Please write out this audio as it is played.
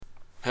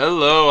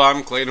Hello,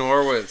 I'm Clayton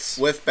Horwitz.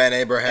 With Ben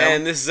Abraham.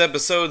 And this is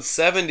episode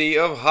 70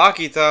 of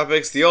Hockey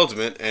Topics, the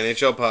ultimate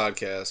NHL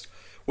podcast.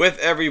 With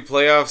every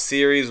playoff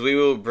series, we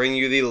will bring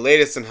you the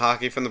latest in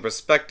hockey from the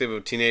perspective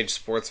of teenage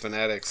sports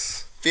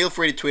fanatics. Feel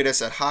free to tweet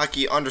us at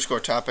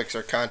hockey_topics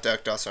or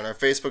contact us on our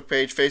Facebook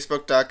page,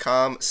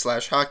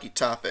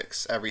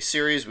 facebook.com/hockeytopics. Every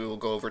series, we will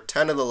go over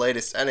 10 of the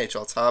latest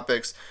NHL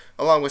topics,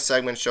 along with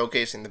segments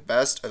showcasing the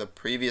best of the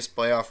previous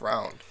playoff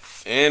round.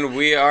 And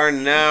we are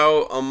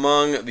now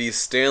among the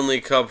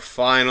Stanley Cup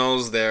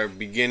Finals. They're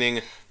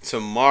beginning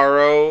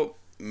tomorrow,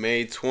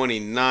 May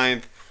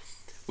 29th.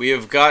 We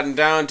have gotten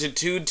down to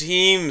two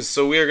teams,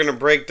 so we are going to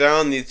break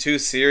down the two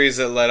series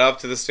that led up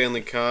to the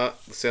Stanley Cup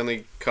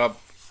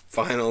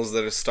Finals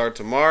that start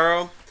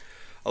tomorrow,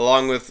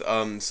 along with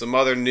some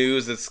other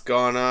news that's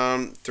gone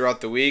on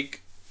throughout the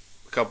week.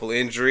 A couple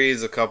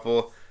injuries, a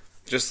couple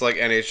just like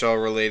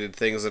NHL-related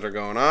things that are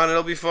going on.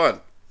 It'll be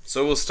fun.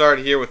 So we'll start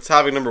here with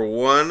topic number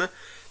one,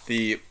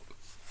 the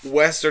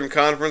Western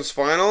Conference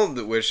Final,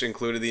 which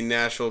included the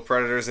Nashville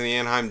Predators and the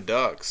Anaheim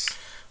Ducks.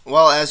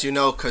 Well, as you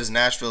know, because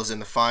Nashville's in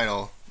the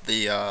final,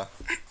 the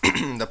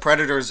the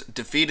Predators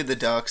defeated the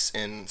Ducks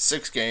in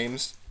 6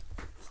 games,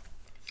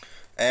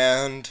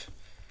 and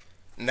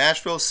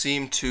Nashville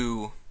seemed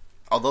to,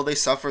 although they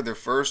suffered their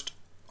first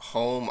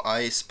home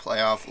ice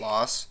playoff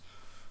loss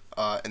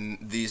in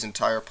these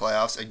entire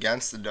playoffs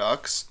against the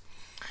Ducks,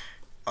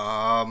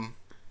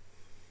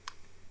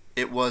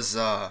 it was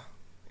a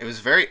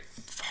very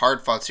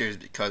hard-fought series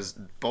because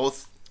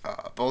both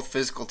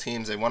physical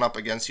teams, they went up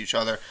against each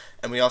other,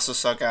 and we also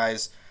saw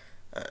guys,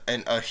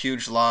 and a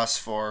huge loss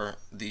for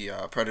the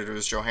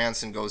Predators.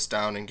 Johansson goes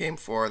down in Game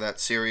 4 of that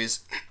series,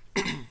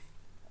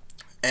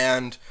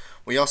 and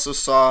we also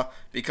saw,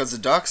 because the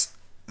Ducks,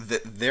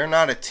 they're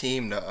not a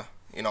team to,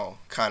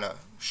 kind of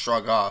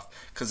shrug off,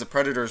 because the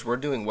Predators were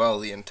doing well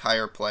the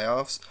entire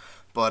playoffs,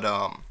 but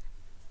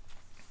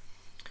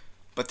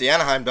the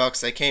Anaheim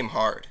Ducks, they came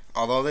hard.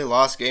 Although they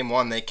lost Game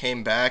 1, they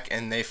came back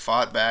and they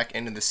fought back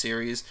into the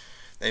series.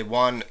 They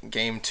won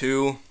Game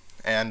 2,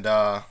 and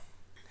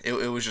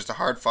it was just a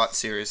hard-fought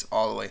series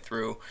all the way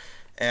through.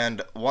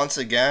 And once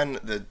again,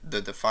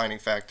 the defining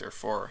factor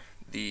for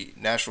the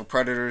Nashville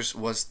Predators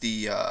was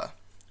the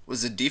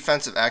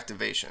defensive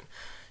activation.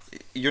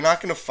 You're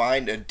not going to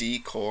find a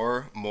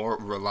D-core more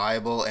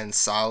reliable and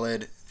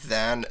solid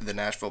than the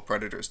Nashville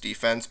Predators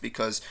defense,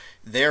 because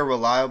they're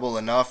reliable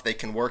enough. They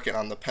can work it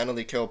on the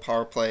penalty kill,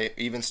 power play,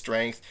 even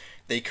strength.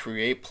 They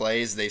create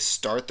plays. They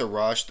start the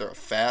rush. They're a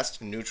fast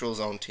neutral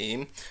zone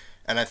team.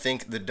 And I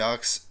think the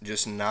Ducks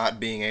just not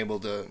being able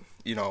to,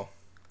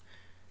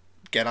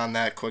 get on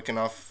that quick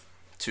enough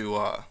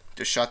to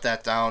shut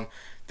that down,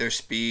 their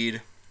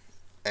speed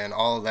and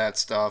all of that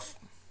stuff,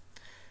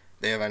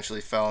 they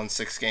eventually fell in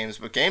 6 games.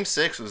 But Game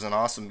 6 was an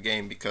awesome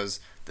game because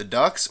the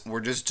Ducks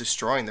were just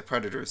destroying the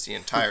Predators the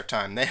entire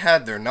time. They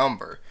had their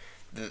number.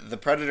 The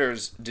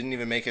Predators didn't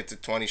even make it to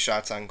 20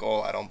 shots on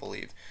goal, I don't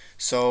believe.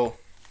 So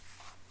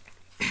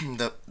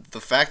the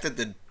fact that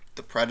the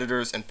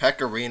Predators, and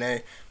Pekka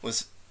Rinne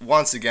was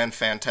once again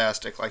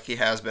fantastic, like he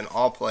has been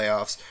all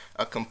playoffs,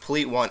 a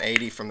complete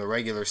 180 from the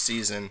regular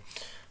season.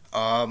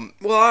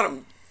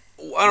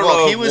 I don't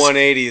know if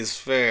 180 is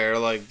fair.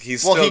 Like he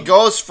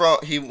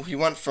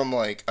went from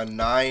like a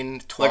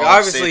 912 like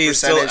obviously he's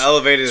still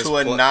elevated to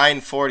a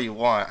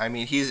 941. I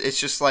mean, it's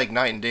just like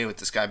night and day with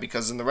this guy,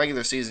 because in the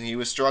regular season he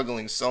was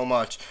struggling so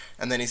much,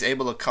 and then he's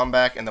able to come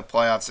back in the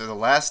playoffs. They're the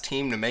last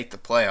team to make the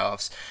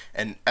playoffs,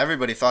 and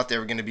everybody thought they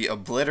were going to be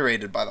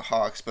obliterated by the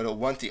Hawks, but it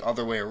went the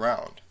other way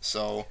around.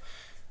 So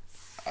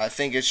I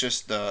think it's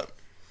just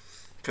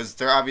because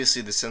they're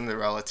obviously the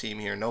Cinderella team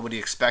here. Nobody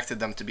expected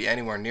them to be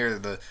anywhere near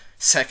the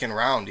second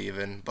round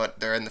even, but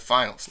they're in the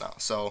finals now.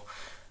 So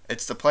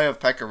it's the play of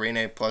Pekka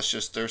Rinne plus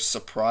just their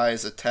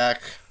surprise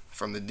attack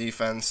from the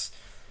defense,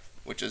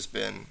 which has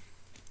been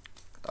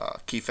a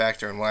key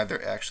factor in why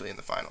they're actually in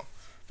the final.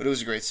 But it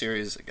was a great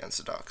series against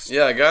the Ducks.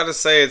 Yeah, I gotta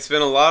say, it's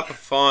been a lot of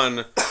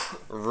fun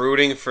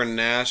rooting for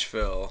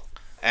Nashville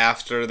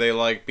after they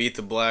beat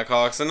the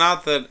Blackhawks. And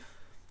not that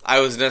I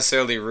was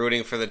necessarily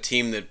rooting for the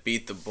team that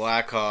beat the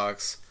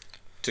Blackhawks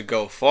to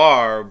go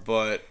far,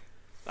 but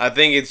I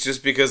think it's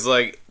just because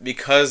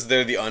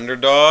they're the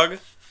underdog,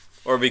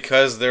 or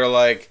because they're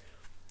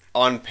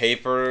on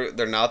paper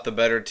they're not the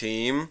better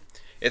team.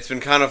 It's been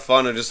kind of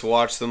fun to just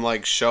watch them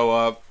show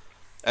up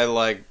at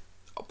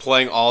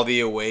playing all the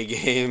away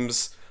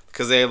games,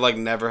 because they had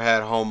never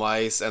had home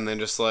ice, and then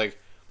just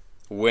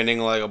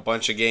winning a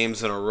bunch of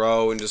games in a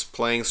row and just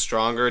playing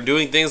stronger,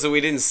 doing things that we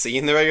didn't see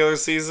in the regular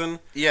season.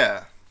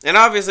 Yeah. And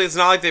obviously, it's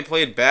not like they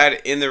played bad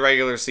in the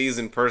regular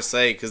season per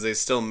se, because they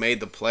still made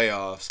the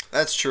playoffs.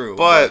 That's true.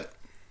 But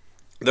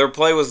their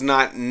play was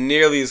not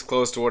nearly as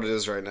close to what it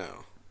is right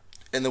now.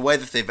 And the way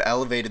that they've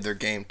elevated their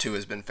game, too,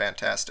 has been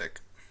fantastic.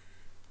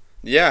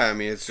 Yeah, I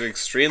mean, it's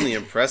extremely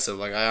impressive.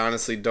 I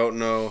honestly don't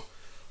know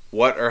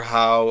what or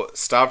how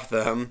stopped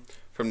them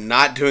from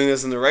not doing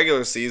this in the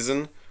regular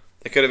season.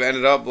 They could have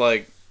ended up,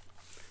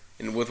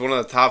 with one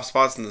of the top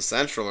spots in the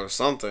Central or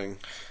something.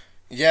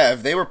 Yeah,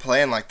 if they were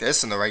playing like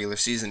this in the regular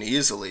season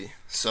easily.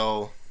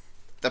 So,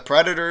 the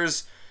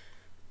Predators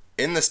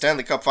in the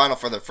Stanley Cup final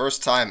for the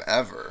first time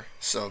ever.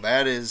 So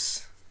that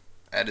is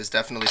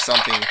definitely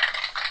something,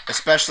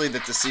 especially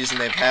that the season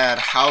they've had,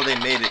 how they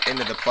made it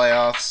into the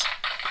playoffs.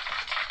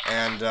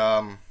 And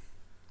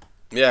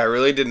Yeah, I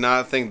really did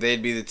not think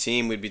they'd be the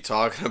team we'd be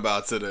talking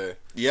about today.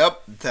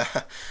 yep,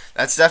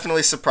 that's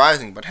definitely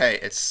surprising, but hey,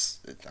 this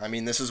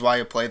is why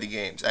you play the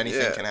games.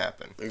 Anything can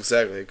happen.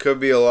 Exactly. It could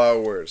be a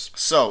lot worse.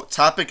 So,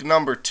 topic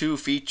number 2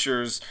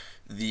 features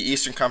the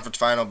Eastern Conference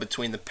Final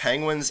between the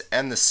Penguins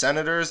and the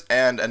Senators,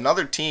 and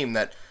another team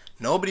that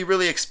nobody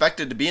really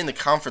expected to be in the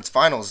conference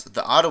finals,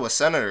 the Ottawa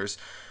Senators.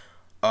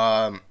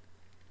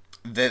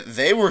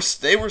 They were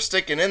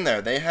sticking in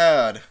there. They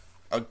had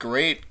a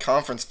great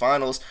conference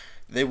finals.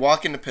 They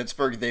walk into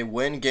Pittsburgh, they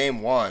win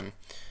game 1,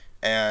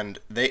 and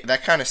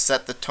that kind of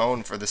set the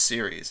tone for the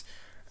series.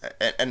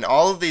 And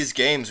all of these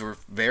games were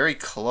very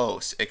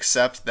close,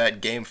 except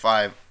that game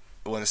 5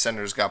 when the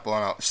Senators got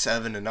blown out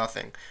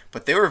 7-0.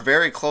 But they were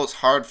very close,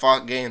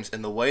 hard-fought games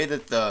in the way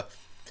that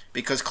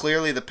because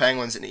clearly the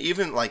Penguins, and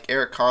even like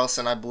Erik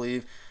Karlsson, I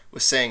believe,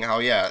 was saying how,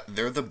 yeah,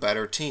 they're the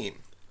better team,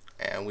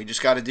 and we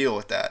just got to deal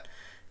with that.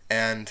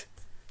 And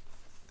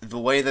the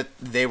way that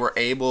they were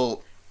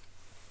able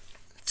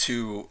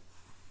to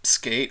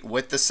skate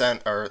with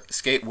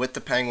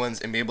the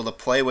Penguins and be able to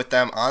play with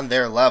them on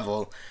their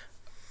level,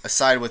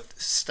 aside with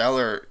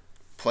stellar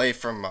play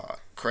from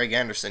Craig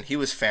Anderson, he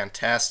was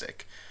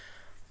fantastic.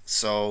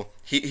 So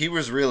he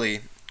was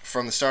really,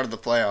 from the start of the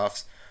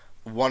playoffs,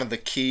 one of the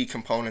key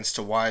components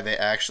to why they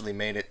actually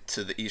made it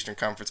to the Eastern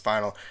Conference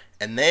Final.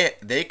 And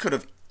they could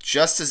have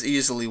just as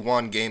easily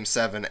won Game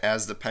 7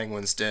 as the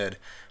Penguins did.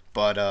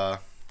 But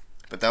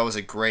that was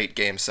a great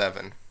Game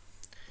 7.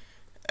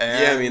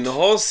 And the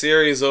whole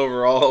series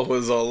overall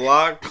was a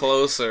lot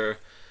closer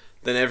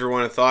than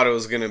everyone thought it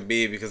was going to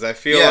be, because I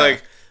feel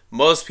like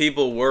most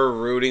people were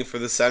rooting for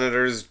the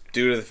Senators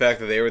due to the fact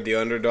that they were the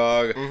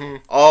underdog,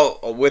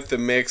 all with the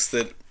mix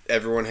that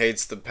everyone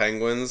hates the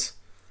Penguins.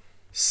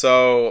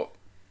 So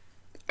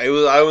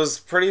I was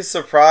pretty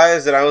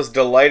surprised, and I was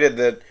delighted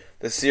that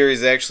the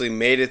series actually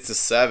made it to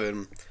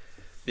 7,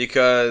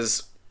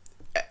 because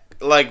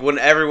like when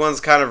everyone's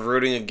kind of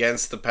rooting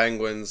against the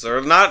Penguins,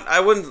 or not,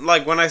 I wouldn't,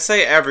 like, when I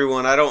say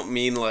everyone, I don't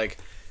mean like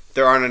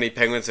there aren't any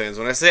Penguins fans.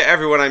 When I say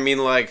everyone, I mean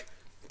like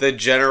the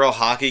general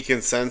hockey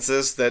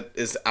consensus that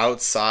is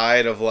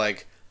outside of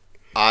like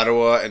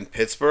Ottawa and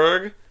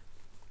Pittsburgh,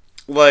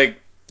 like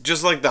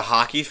just like the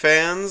hockey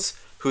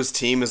fans whose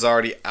team is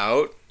already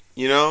out,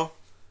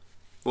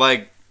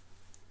 like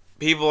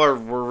people were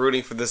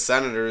rooting for the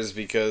Senators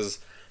because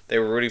they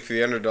were rooting for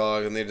the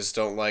underdog, and they just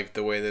don't like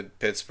the way that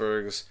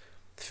Pittsburgh's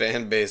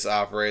fan base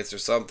operates or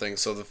something.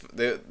 So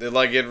they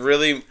it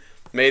really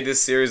made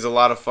this series a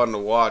lot of fun to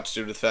watch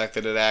due to the fact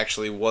that it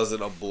actually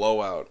wasn't a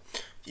blowout.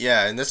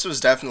 Yeah, and this was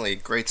definitely a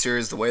great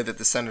series, the way that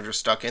the Senators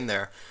stuck in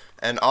there.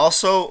 And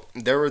also,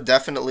 there were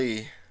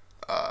definitely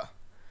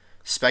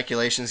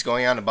speculations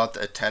going on about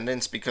the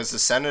attendance, because the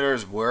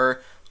Senators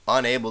were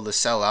unable to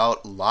sell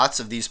out lots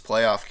of these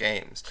playoff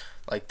games.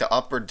 Like the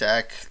upper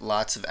deck,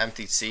 lots of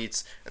empty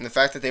seats, and the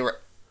fact that they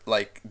were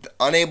like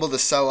unable to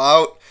sell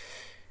out.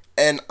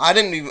 And I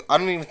don't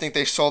even think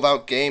they sold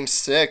out Game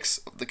 6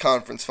 of the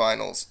conference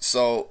finals.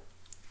 So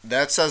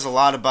that says a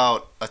lot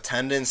about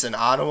attendance in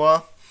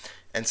Ottawa,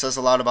 and says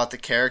a lot about the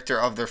character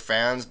of their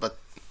fans. But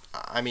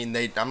I mean,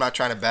 I'm not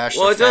trying to bash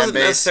their fan base. Well, it doesn't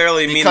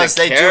necessarily mean the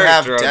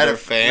character of their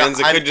fans.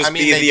 It could just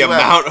be the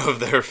amount of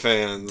their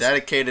fans,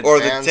 dedicated or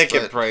fans, the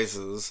ticket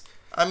prices.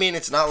 I mean,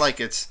 it's not like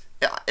it's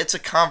a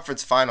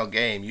conference final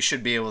game. You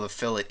should be able to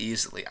fill it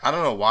easily. I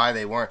don't know why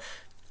they weren't.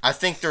 I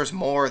think there's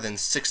more than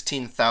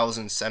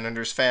 16,000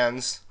 Senators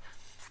fans,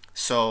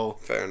 so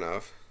fair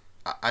enough.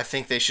 I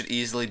think they should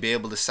easily be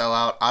able to sell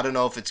out. I don't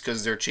know if it's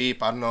because they're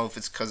cheap. I don't know if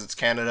it's because it's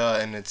Canada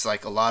and it's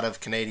like a lot of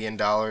Canadian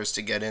dollars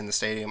to get in the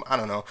stadium. I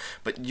don't know,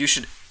 but you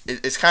should.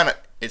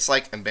 It's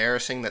like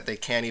embarrassing that they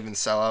can't even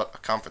sell out a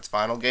conference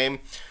final game,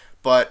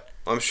 but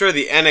I'm sure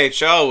the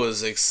NHL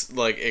was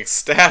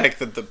ecstatic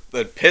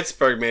that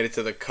Pittsburgh made it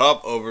to the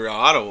Cup over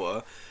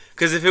Ottawa.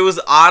 Because if it was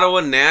Ottawa,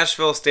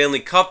 Nashville, Stanley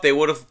Cup, they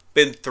would have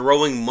been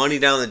throwing money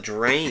down the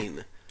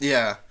drain.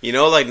 Yeah.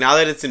 Like now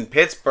that it's in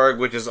Pittsburgh,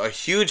 which is a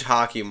huge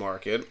hockey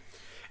market,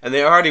 and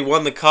they already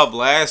won the Cup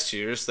last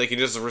year, so they can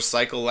just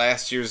recycle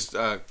last year's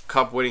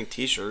Cup-winning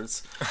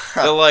T-shirts.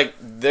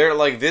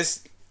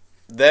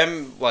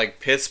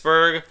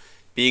 Pittsburgh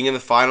being in the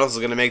finals is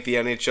going to make the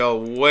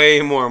NHL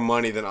way more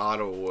money than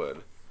Ottawa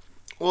would.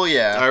 Well,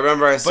 yeah. I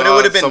remember I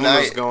saw someone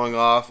was going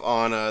off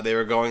on, they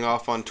were going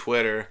off on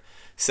Twitter,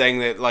 saying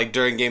that like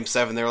during Game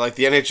 7 they were like,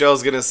 the NHL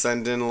is gonna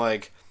send in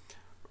like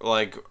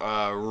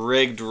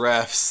rigged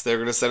refs. They're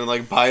gonna send in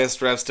like biased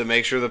refs to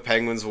make sure the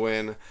Penguins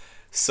win,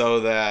 so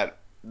that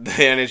the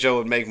NHL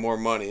would make more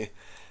money.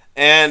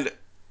 And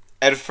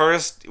at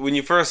first, when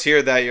you first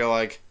hear that, you're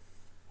like,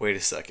 wait a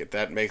second,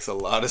 that makes a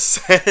lot of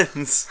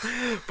sense.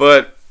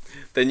 But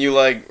then you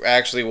like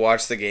actually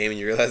watch the game and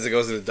you realize it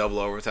goes into double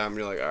overtime, and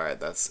you're like, all right,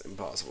 that's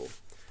impossible.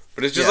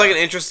 But it's just Yeah. like an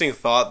interesting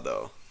thought,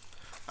 though.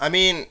 I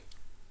mean,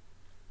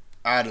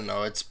 I don't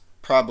know. It's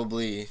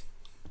probably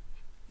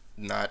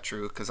not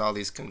true because all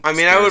these I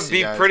mean, I would conspiracy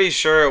be guys- pretty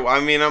sure. I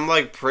mean, I'm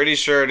like pretty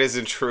sure it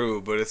isn't true,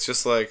 but it's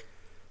just like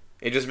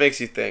it just makes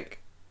you think.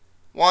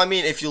 Well, I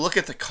mean, if you look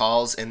at the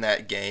calls in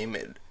that game,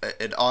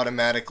 it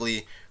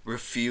automatically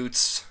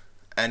refutes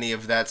any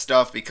of that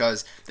stuff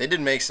because they did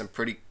make some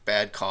pretty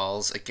bad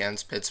calls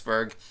against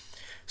Pittsburgh.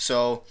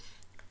 So,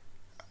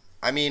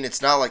 I mean,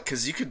 it's not like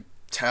because you could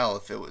tell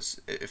if it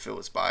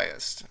was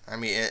biased. I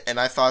mean, and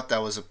I thought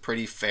that was a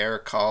pretty fair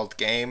called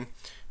game.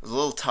 It was a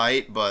little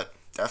tight, but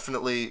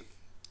definitely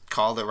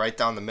called it right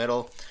down the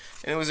middle,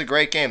 and it was a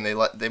great game.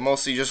 They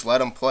mostly just let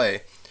them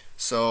play.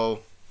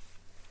 So,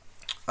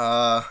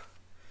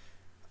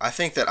 I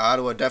think that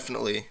Ottawa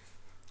definitely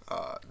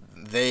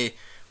they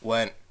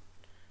went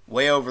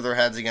way over their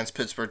heads against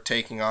Pittsburgh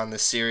taking on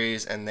this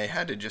series, and they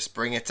had to just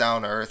bring it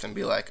down to earth and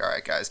be like, all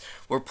right, guys,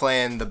 we're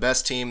playing the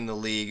best team in the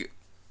league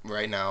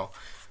right now,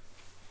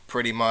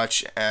 pretty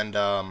much, and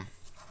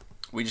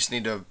we just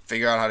need to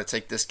figure out how to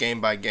take this game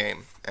by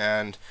game.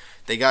 And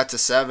they got to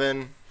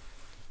 7.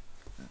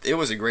 It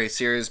was a great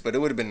series, but it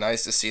would have been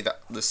nice to see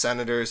the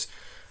Senators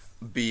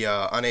be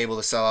unable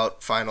to sell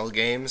out final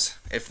games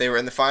if they were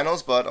in the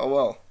finals, but oh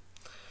well.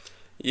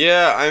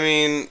 Yeah, I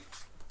mean,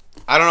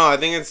 I don't know. I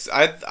think it's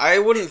I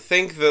wouldn't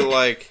think that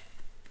like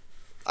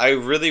I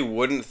really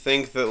wouldn't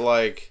think that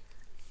like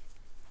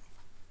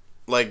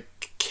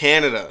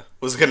Canada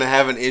was gonna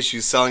have an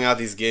issue selling out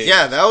these games.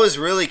 Yeah, that was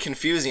really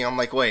confusing. I'm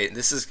like, wait,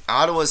 this is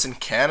Ottawa's in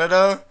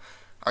Canada?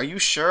 Are you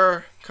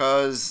sure?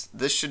 Because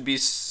this should be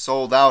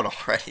sold out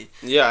already.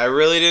 Yeah, I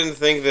really didn't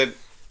think that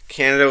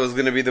Canada was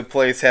gonna be the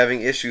place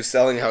having issues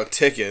selling out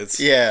tickets.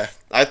 Yeah.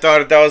 I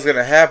thought if that was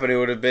gonna happen, it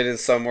would have been in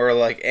somewhere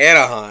like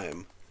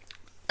Anaheim.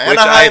 Which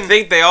Anaheim, I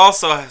think they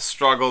also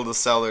struggled to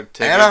sell their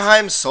tickets.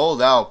 Anaheim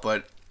sold out,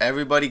 but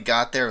everybody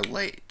got there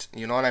late.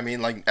 You know what I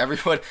mean? Like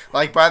everybody,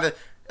 like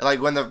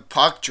when the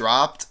puck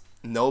dropped,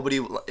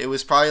 nobody. It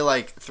was probably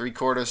like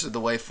 3/4 of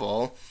the way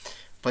full,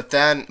 but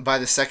then by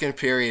the second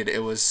period, it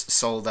was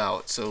sold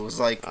out. So it was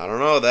like, I don't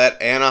know, that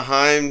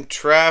Anaheim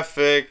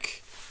traffic.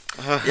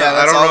 yeah, I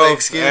that's don't all know the if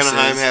excuses.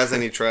 Anaheim has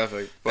any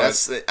traffic.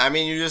 But I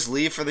mean, you just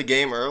leave for the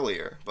game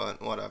earlier,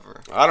 but whatever.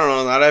 I don't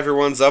know. Not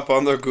everyone's up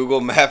on their Google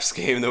Maps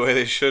game the way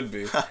they should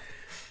be.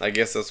 I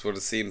guess that's what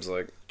it seems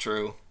like.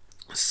 True.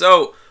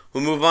 So,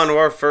 we'll move on to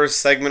our first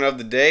segment of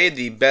the day,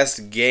 the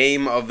best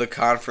game of the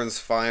conference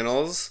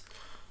finals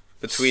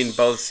between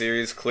both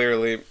series.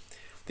 Clearly,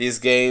 these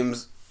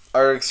games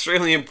are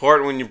extremely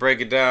important when you break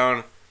it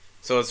down,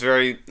 so it's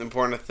very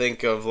important to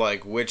think of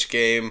like which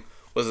game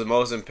was the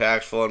most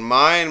impactful, and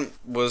mine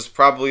was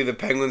probably the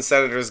Penguins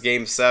Senators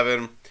Game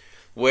 7,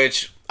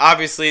 which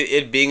obviously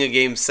it being a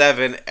Game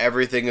 7,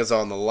 everything is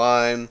on the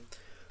line.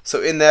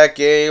 So in that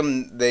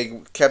game,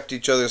 they kept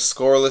each other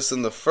scoreless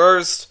in the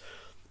first.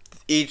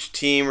 Each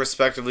team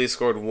respectively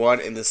scored 1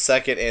 in the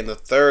second and the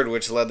third,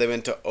 which led them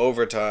into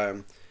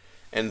overtime.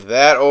 And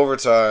that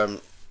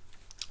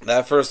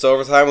first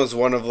overtime was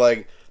one of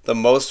like the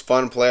most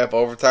fun playoff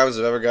overtimes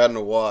I've ever gotten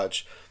to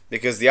watch.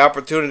 Because the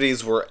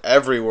opportunities were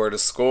everywhere to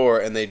score,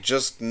 and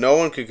no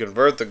one could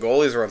convert. The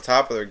goalies were on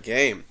top of their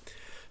game.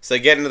 So they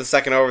get into the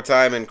second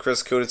overtime, and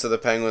Chris Kunitz of the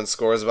Penguins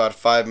scores about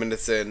 5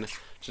 minutes in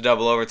to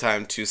double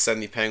overtime to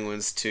send the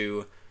Penguins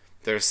to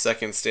their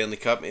second Stanley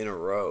Cup in a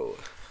row.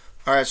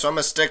 All right, so I'm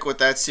gonna stick with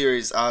that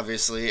series,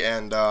 obviously,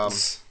 and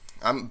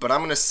I'm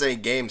gonna say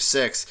Game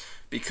 6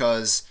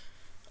 because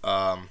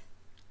the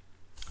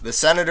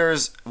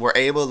Senators were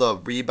able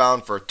to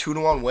rebound for a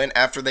 2-1 win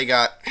after they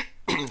got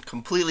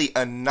completely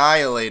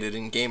annihilated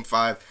in Game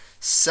 5,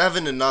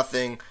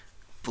 7-0,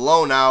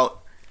 blown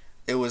out.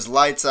 It was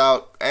lights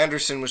out.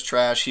 Anderson was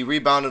trash. He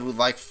rebounded with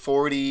like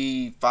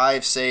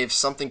 45 saves,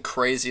 something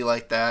crazy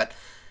like that.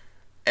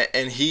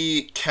 And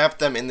he kept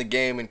them in the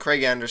game. And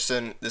Craig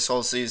Anderson, this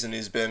whole season,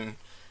 he's been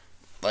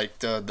like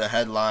the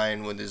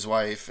headline with his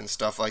wife and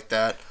stuff like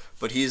that.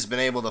 But he's been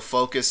able to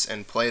focus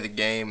and play the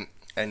game,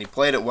 and he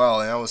played it well.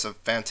 And that was a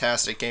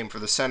fantastic game for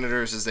the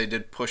Senators as they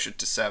did push it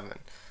to 7.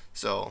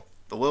 So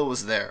the will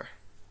was there.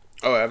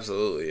 Oh,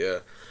 absolutely, yeah.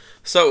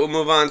 So we'll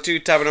move on to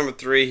topic number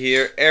 3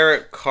 here.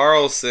 Erik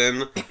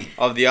Karlsson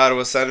of the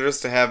Ottawa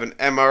Senators to have an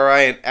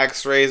MRI and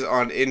X-rays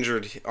on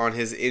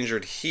his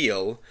injured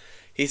heel.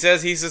 He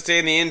says he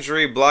sustained the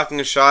injury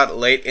blocking a shot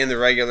late in the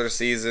regular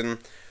season.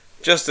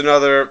 Just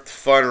another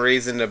fun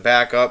reason to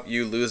back up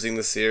you losing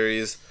the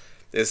series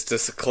is to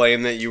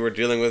claim that you were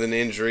dealing with an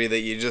injury that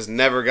you just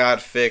never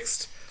got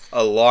fixed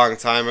a long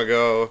time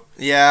ago.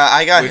 Yeah,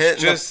 I got which hit.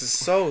 Just is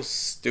so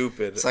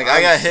stupid. It's like I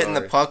got hit in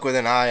the puck with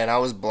an eye, and I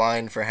was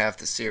blind for half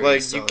the series.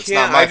 Like so you it's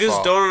can't. not my I just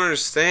fault. don't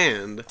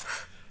understand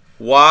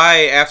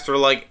why after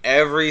like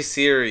every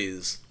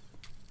series,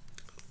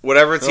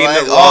 whatever team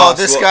Like, that lost,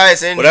 this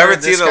guy's injured. whatever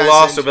team this that guy's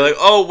lost will be injured.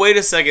 like, oh wait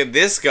a second,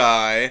 this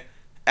guy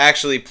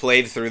actually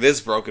played through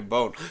this broken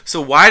bone. So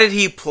why did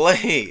he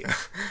play?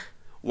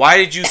 Why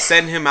did you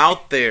send him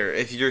out there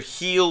if your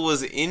heel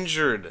was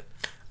injured?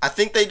 I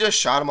think they just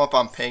shot him up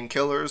on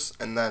painkillers,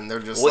 and then they're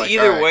just Well, like,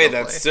 either all right, way, go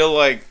that's play. still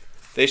like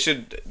They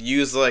should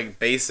use like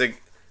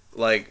basic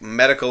like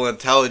medical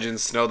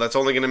intelligence to know that's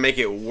only going to make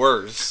it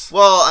worse.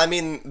 Well, I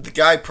mean, the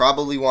guy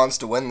probably wants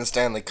to win the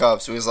Stanley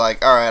Cup, so he's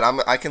like, all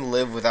right, I can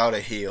live without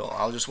a heel.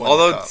 I'll just win the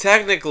Although cup.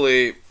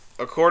 technically,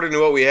 according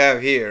to what we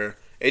have here,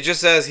 it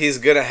just says he's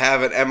going to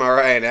have an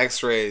MRI and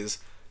X-rays.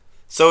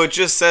 So it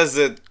just says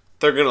that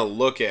they're going to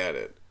look at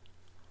it.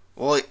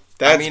 Well,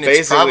 That's I mean, basically,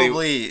 it's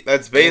probably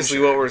that's basically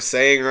injured. what we're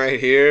saying right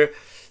here,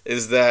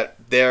 is that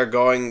they're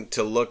going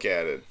to look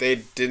at it. They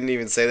didn't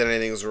even say that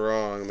anything's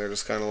wrong. They're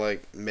just kind of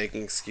like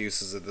making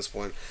excuses at this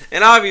point.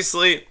 And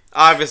obviously,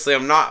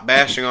 I'm not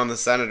bashing on the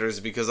Senators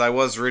because I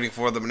was rooting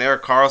for them. And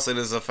Erik Karlsson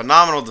is a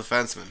phenomenal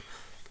defenseman.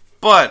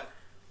 But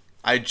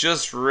I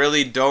just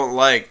really don't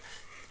like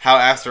how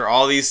after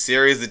all these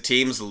series the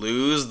teams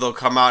lose, they'll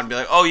come out and be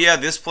like, oh yeah,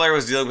 this player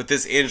was dealing with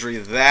this injury,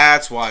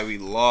 that's why we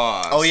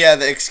lost. Oh yeah,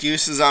 the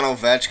excuses on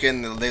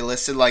Ovechkin, they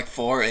listed like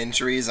 4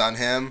 injuries on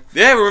him.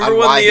 Yeah, remember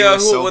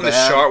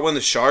when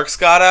the Sharks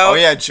got out? Oh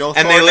yeah, Joe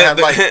and Thornton had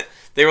like...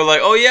 They were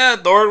like, oh yeah,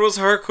 Thornton was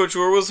hurt,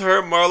 Couture was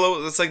hurt,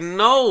 Marleau. It's like,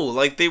 no,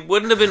 like they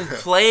wouldn't have been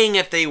playing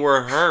if they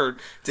were hurt.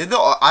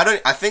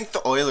 I think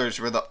the Oilers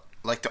were the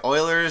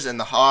Oilers and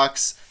the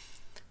Hawks.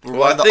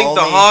 Well, I think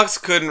the Hawks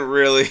couldn't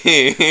really.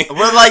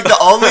 We're like the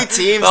only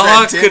teams. The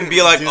Hawks couldn't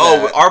be like,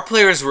 oh, our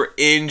players were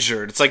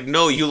injured. It's like,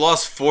 no, you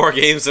lost 4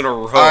 games in a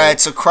row. All right,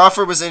 so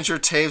Crawford was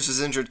injured, Taves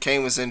was injured,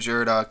 Kane was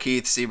injured,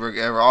 Keith, Seabrook,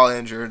 they were all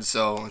injured.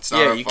 So it's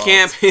not our fault.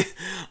 Can't be.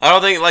 I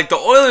don't think like the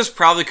Oilers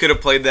probably could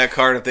have played that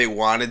card if they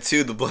wanted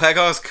to. The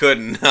Blackhawks could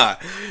not.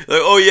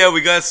 Like, oh yeah,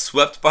 we got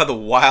swept by the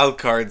wild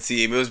card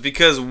team. It was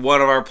because one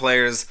of our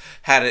players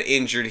had an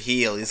injured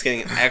heel. He's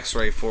getting an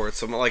X-ray for it.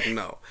 So I'm like,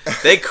 no,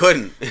 they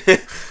couldn't.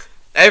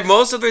 And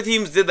most of their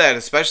teams did that,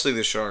 especially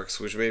the Sharks,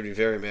 which made me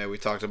very mad. We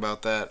talked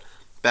about that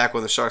back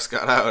when the Sharks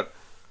got out.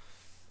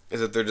 Is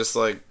that they're just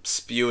like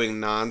spewing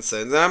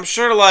nonsense, and I'm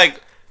sure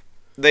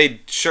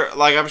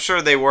I'm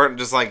sure they weren't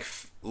just like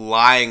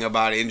lying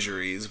about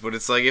injuries, but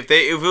it's like if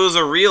it was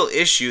a real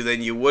issue,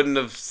 then you wouldn't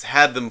have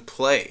had them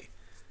play.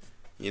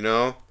 You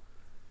know,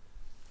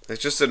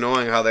 it's just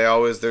annoying how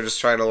they're just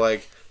trying to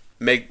like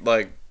make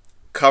like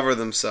cover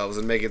themselves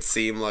and make it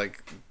seem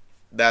like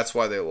that's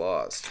why they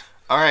lost.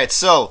 All right,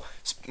 so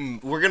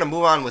we're going to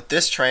move on with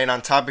this train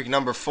on topic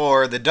number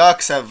 4. The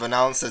Ducks have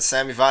announced that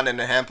Sammy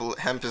Vatanen and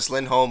Hampus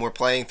Lindholm were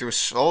playing through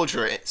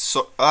shoulder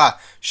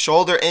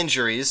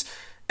injuries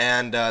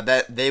and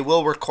that they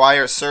will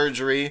require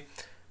surgery,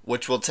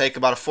 which will take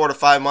about a 4 to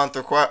 5 month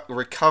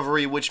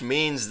recovery, which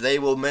means they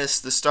will miss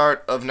the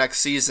start of next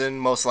season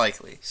most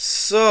likely.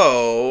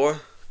 So,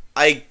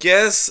 I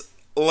guess...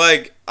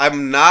 like,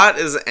 I'm not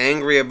as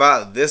angry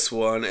about this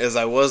one as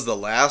I was the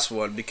last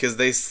one because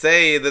they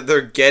say that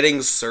they're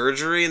getting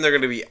surgery and they're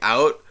going to be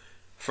out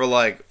for,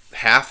 like,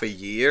 half a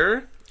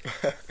year.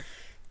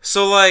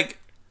 So, like,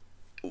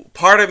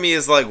 part of me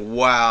is like,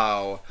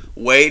 wow,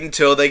 wait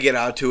until they get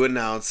out to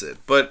announce it.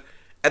 But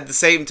at the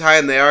same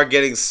time, they are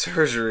getting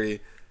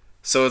surgery.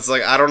 So it's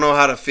like, I don't know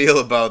how to feel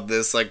about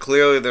this. Like,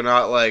 clearly they're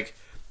not, like,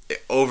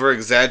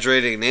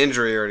 over-exaggerating an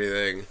injury or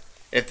anything.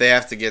 If they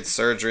have to get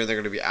surgery, they're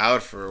going to be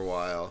out for a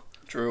while.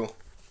 True.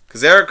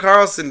 Because Erik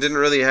Karlsson didn't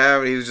really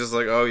have it. He was just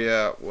like, oh,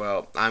 yeah,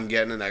 well, I'm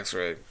getting an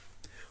X-ray.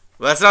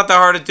 Well, that's not that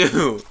hard to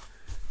do,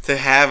 to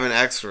have an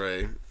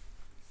X-ray.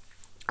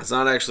 It's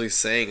not actually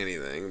saying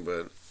anything,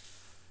 but,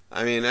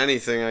 I mean,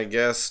 anything, I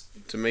guess,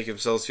 to make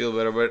themselves feel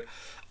better. But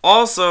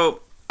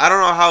also, I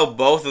don't know how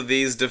both of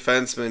these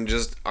defensemen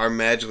just are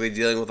magically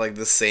dealing with, like,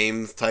 the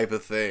same type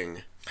of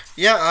thing.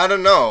 Yeah, I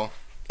don't know.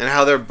 And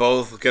how they're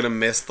both going to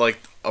miss, like,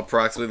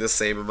 approximately the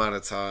same amount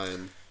of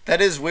time.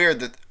 That is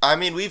weird. I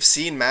mean, we've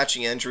seen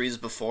matching injuries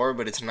before,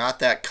 but it's not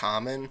that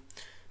common.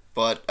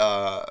 But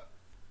and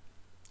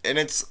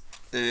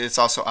it's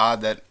also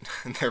odd that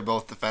they're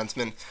both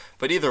defensemen.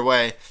 But either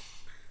way,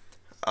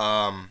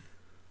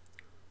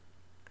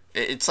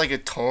 it's like a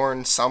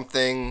torn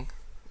something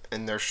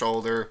in their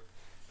shoulder.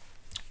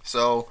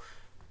 So,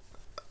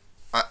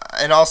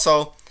 and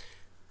also,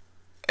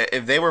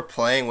 if they were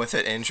playing with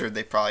it injured,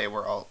 they probably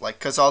were all like,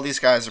 because all these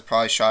guys are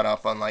probably shot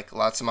up on like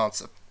lots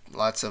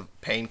of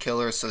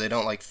painkillers, so they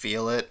don't like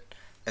feel it,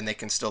 and they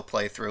can still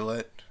play through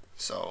it.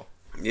 So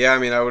yeah, I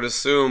mean, I would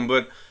assume,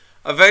 but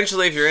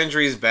eventually, if your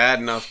injury is bad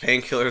enough,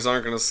 painkillers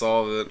aren't going to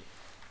solve it.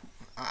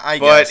 I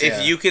guess,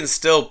 if you can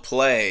still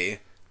play,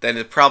 then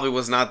it probably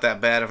was not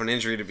that bad of an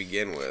injury to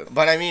begin with.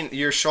 But I mean,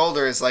 your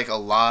shoulder is like a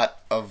lot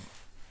of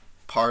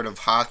part of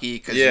hockey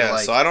because you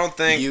like, so I don't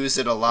think use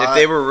it a lot. If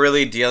they were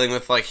really dealing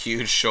with like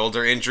huge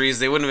shoulder injuries,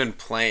 they wouldn't have been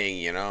playing,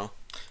 you know.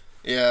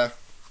 Yeah,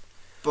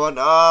 but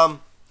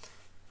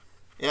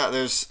yeah,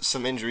 there's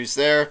some injuries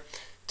there.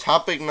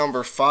 Topic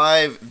number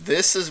 5.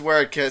 This is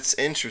where it gets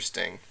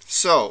interesting.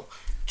 So,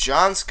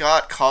 John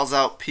Scott calls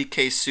out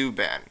PK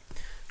Subban.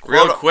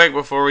 Real quick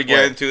before we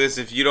get into this,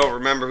 if you don't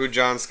remember who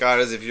John Scott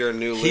is, if you're a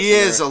new listener. He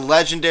is a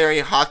legendary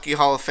Hockey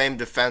Hall of Fame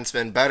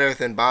defenseman, better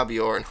than Bobby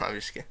Orr. No, I'm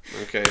just kidding.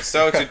 Okay,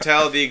 so to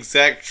tell the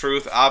exact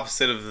truth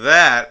opposite of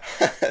that,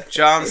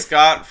 John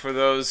Scott, for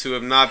those who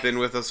have not been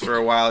with us for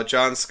a while,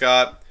 John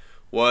Scott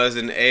was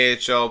an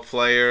AHL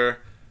player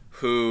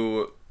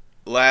who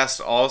last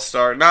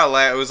All-Star, not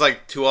last, it was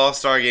like 2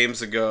 All-Star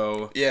games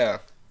ago. Yeah.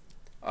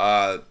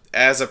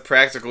 As a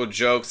practical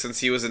joke, since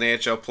he was an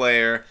AHL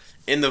player,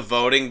 in the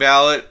voting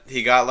ballot,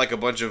 he got like a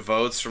bunch of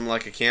votes from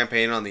like a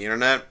campaign on the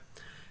internet.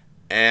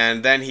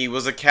 And then he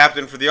was a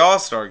captain for the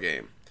All-Star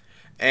game.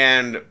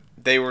 And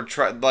they were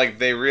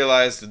they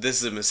realized that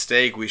this is a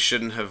mistake. We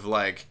shouldn't have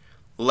like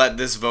let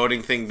this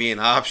voting thing be an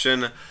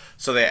option.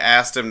 So they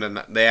asked him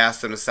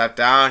to step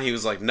down. He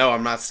was like, "No,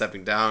 I'm not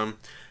stepping down."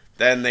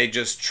 Then they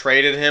just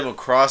traded him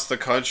across the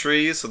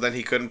country, so then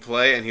he couldn't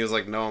play. And he was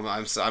like, "No,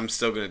 I'm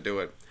still gonna do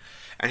it."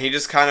 And he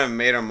just kind of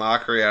made a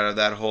mockery out of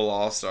that whole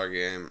All-Star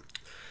game.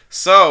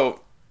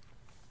 So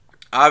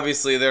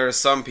obviously there are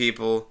some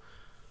people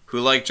who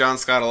like John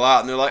Scott a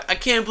lot, and they're like, I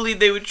can't believe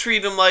they would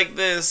treat him like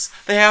this.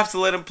 They have to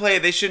let him play.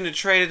 They shouldn't have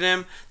traded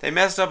him. They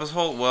messed up his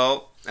whole...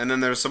 Well, and then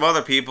there's some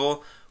other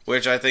people,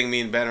 which I think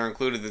me and Ben are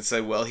included, that say,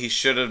 well, he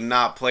should have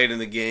not played in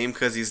the game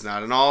because he's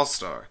not an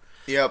all-star.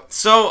 Yep.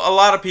 So a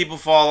lot of people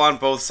fall on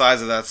both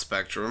sides of that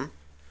spectrum.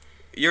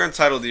 You're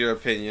entitled to your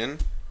opinion.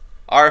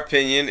 Our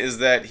opinion is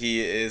that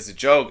he is a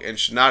joke and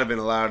should not have been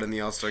allowed in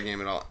the All-Star game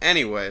at all.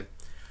 Anyway.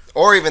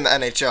 Or even the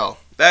NHL.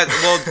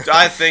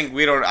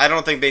 I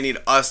don't think they need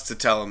us to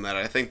tell him that.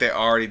 I think they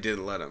already did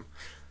let him.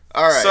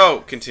 All right.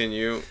 So,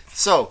 continue.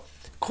 So,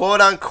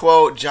 quote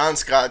unquote, John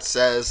Scott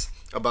says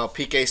about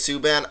PK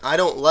Subban, I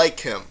don't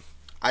like him.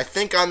 I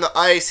think on the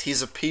ice,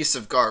 he's a piece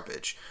of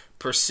garbage.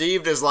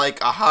 Perceived as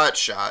like a hot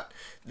shot.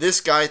 This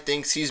guy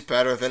thinks he's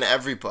better than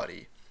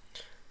everybody.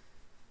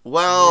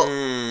 Well,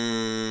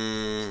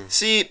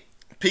 see,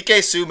 PK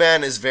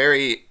Subban is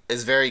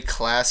very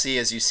classy,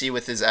 as you see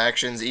with his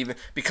actions, even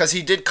because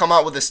he did come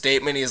out with a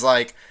statement. He's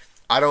like,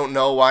 I don't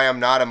know why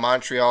I'm not a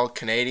Montreal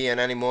Canadian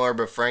anymore,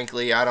 but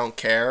frankly, I don't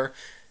care.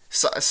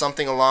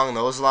 Something along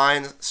those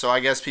lines. So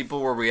I guess people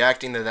were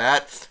reacting to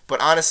that.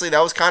 But honestly,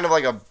 that was kind of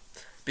like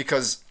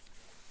because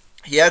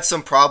he had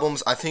some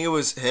problems. I think it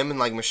was him and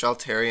like Michel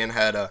Therrien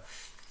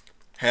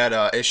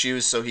had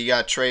issues, so he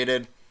got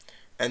traded.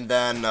 And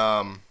then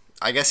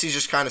I guess he's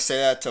just kind of say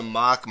that to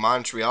mock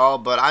Montreal,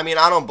 but I mean,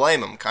 I don't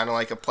blame him. Kind of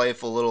like a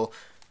playful little,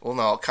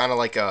 kind of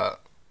like a,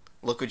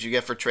 look what you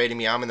get for trading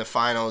me. I'm in the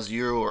finals,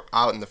 you're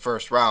out in the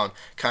first round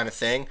kind of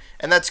thing.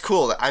 And that's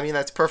cool. I mean,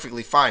 that's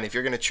perfectly fine. If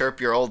you're going to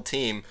chirp your old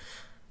team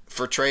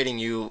for trading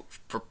you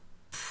for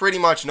pretty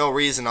much no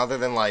reason other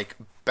than like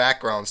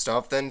background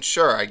stuff, then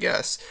sure, I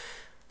guess.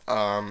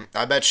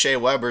 I bet Shea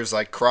Weber's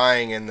like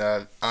crying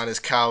on his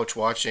couch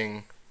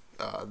watching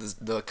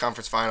the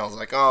conference finals,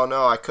 like, oh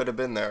no, I could have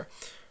been there.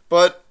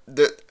 But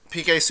the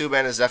PK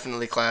Subban is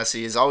definitely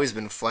classy. He's always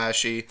been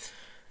flashy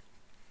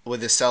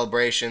with his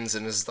celebrations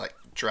and his like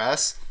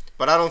dress.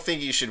 But I don't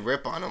think you should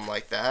rip on him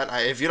like that.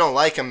 If you don't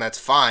like him, that's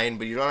fine.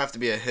 But you don't have to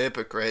be a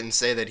hypocrite and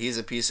say that he's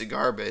a piece of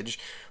garbage.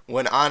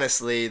 When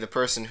honestly, the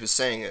person who's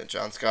saying it,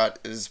 John Scott,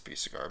 is a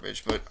piece of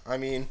garbage. But I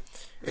mean,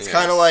 it's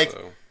kind of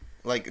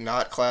like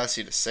not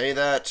classy to say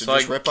that, to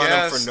just rip on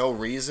him for no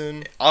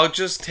reason. I'll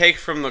just take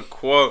from the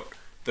quote.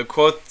 The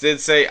quote did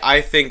say, I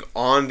think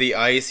on the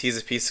ice he's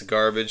a piece of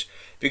garbage.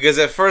 Because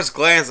at first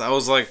glance, I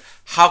was like,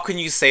 how can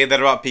you say that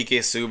about PK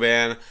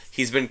Subban?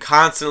 He's been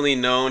constantly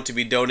known to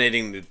be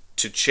donating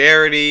to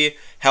charity,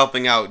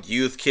 helping out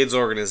youth kids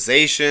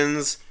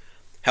organizations,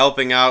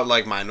 helping out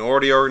like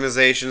minority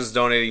organizations,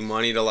 donating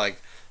money to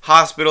like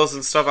hospitals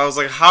and stuff. I was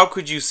like, how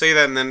could you say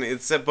that? And then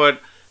but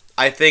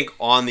I think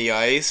on the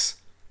ice,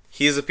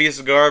 he's a piece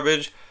of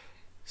garbage.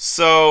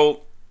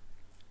 So...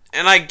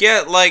 And I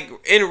get, like,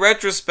 in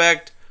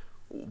retrospect,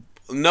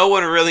 no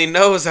one really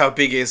knows how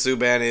PK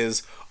Subban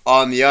is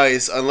on the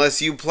ice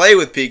unless you play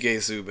with PK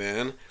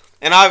Subban.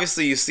 And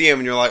obviously you see him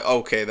and you're like,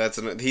 okay,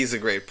 he's a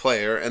great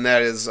player. And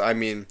that is, I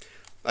mean,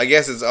 I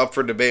guess it's up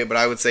for debate, but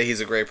I would say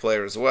he's a great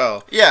player as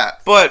well. Yeah.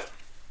 But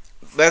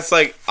that's,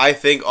 like, I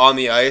think on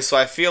the ice. So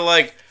I feel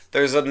like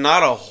there's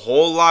not a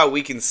whole lot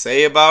we can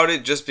say about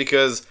it just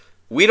because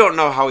we don't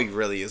know how he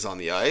really is on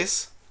the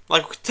ice.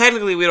 Like,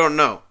 technically we don't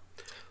know.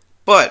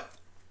 But...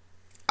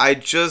 I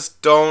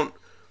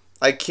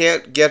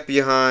can't get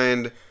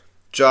behind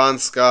John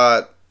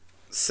Scott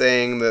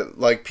saying that,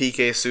 like,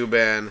 PK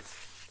Subban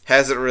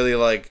hasn't really,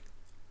 like,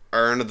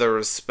 earned the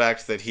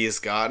respect that he's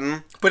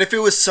gotten. But if it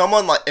was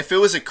if it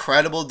was a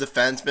credible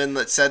defenseman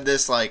that said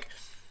this, like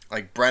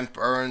Brent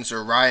Burns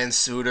or Ryan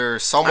Suter,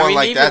 someone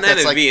like that,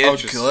 that's, like, a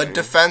good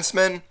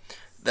defenseman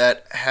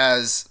that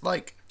has,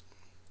 like,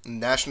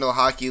 National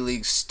Hockey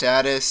League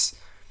status...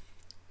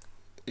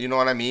 You know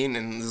what I mean?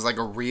 And is like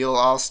a real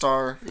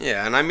all-star.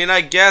 Yeah, and I mean, I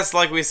guess,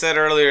 like we said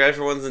earlier,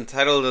 everyone's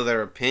entitled to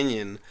their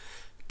opinion.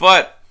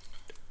 But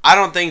I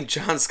don't think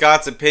John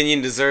Scott's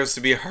opinion deserves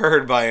to be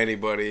heard by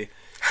anybody.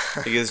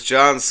 Because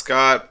John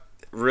Scott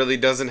really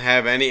doesn't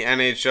have any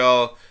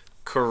NHL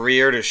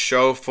career to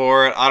show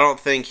for it. I don't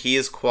think he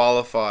is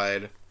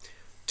qualified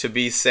to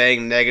be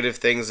saying negative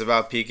things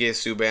about PK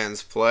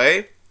Subban's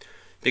play.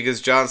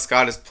 Because John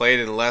Scott has played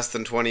in less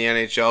than 20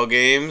 NHL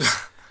games.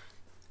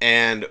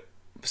 And...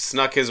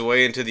 snuck his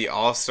way into the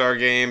All-Star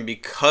game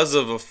because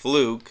of a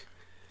fluke.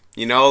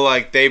 You know,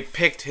 like, they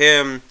picked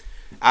him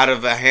out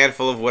of a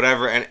handful of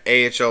whatever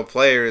AHL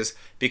players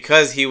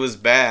because he was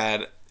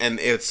bad, and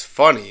it's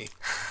funny.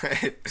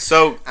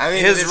 So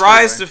his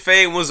rise to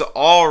fame was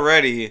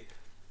already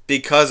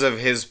because of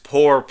his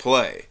poor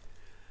play.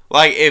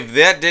 Like, if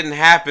that didn't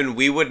happen,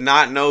 we would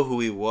not know who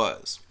he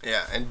was.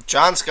 Yeah, and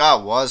John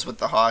Scott was with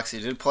the Hawks. He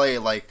did play,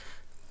 like,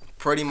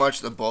 pretty much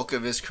the bulk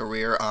of his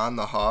career on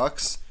the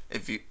Hawks,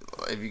 if you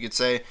could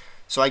say.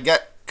 So I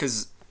get,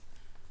 because,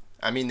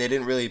 I mean, they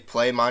didn't really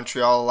play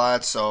Montreal a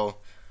lot, so,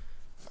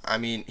 I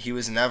mean, he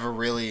was never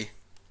really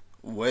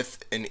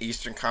with an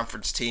Eastern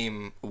Conference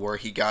team where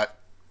he got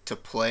to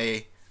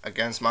play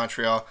against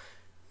Montreal,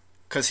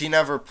 because he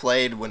never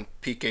played when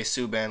PK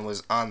Subban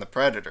was on the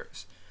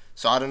Predators.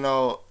 So I don't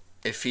know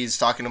if he's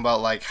talking about,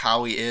 like,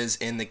 how he is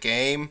in the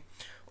game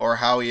or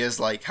how he is,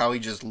 like, how he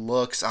just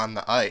looks on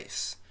the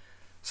ice.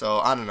 So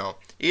I don't know.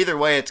 Either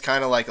way, it's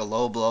kind of like a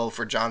low blow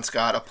for John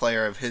Scott, a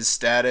player of his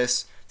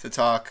status, to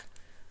talk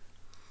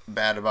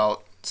bad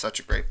about such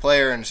a great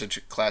player and such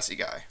a classy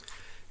guy.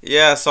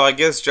 Yeah, so I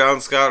guess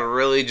John Scott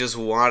really just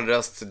wanted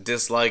us to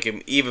dislike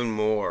him even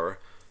more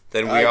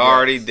than we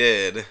already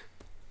did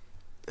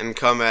and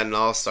come at an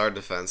all-star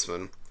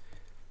defenseman.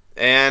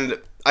 And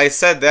I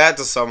said that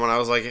to someone. I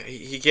was like,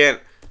 he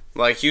can't,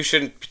 like, you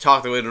shouldn't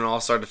talk the way to an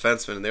all-star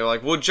defenseman. And they were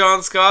like, well,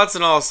 John Scott's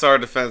an all-star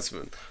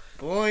defenseman.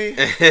 Boy.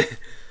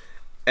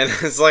 And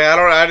it's like,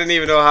 I didn't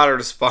even know how to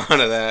respond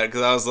to that,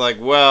 because I was like,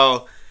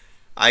 well,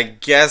 I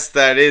guess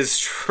that is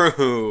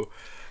true,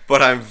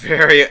 but I'm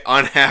very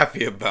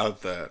unhappy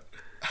about that.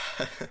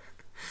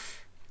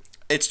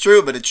 It's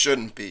true, but it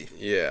shouldn't be.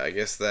 Yeah, I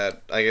guess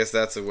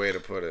that's a way to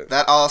put it.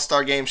 That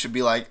All-Star game should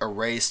be, like,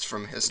 erased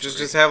from history.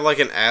 Just have, like,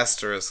 an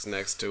asterisk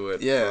next to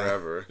it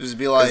forever. Just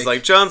be like... It's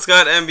like, John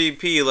Scott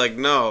MVP. Like,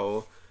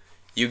 no.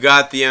 You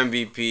got the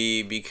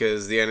MVP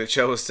because the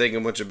NHL was taking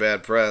a bunch of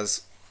bad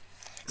press.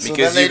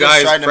 Because you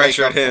guys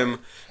pressured him.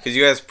 Because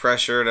you guys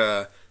pressured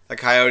the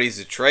Coyotes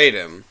to trade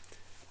him.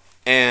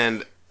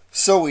 And...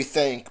 So we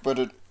think, but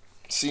it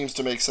seems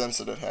to make sense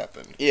that it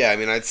happened. Yeah, I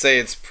mean, I'd say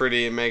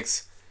it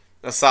makes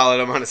a solid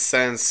amount of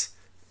sense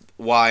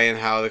why and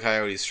how the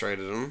Coyotes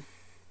traded him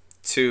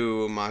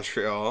to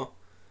Montreal.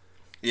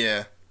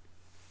 Yeah.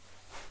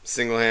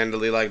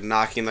 Single-handedly, like,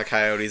 knocking the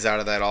Coyotes out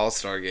of that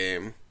All-Star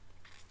game.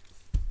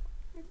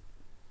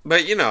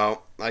 But, you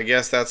know, I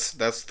guess that's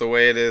the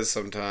way it is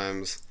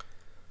sometimes.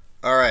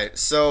 All right,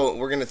 so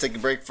we're going to take a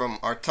break from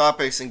our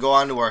topics and go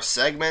on to our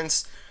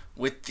segments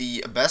with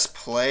the best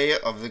play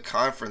of the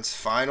conference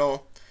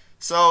final.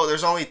 So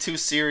there's only 2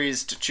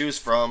 series to choose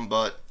from,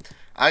 but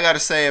I got to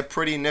say a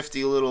pretty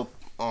nifty little,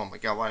 oh my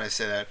God, why did I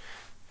say that?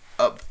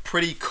 A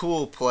pretty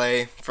cool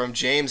play from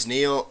James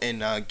Neal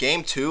in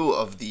Game 2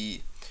 of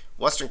the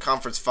Western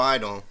Conference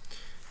Final.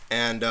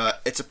 And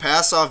it's a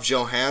pass off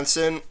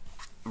Johansson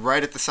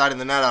right at the side of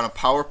the net on a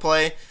power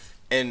play,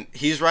 and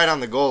he's right on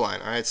the goal line,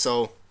 all right?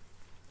 So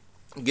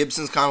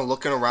Gibson's kind of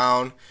looking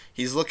around.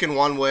 He's looking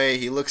one way.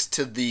 He looks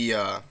to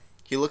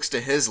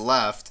his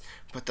left,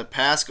 but the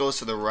pass goes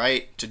to the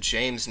right to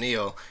James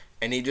Neal,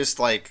 and he just,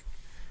 like,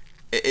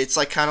 it's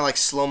like kind of like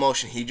slow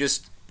motion. He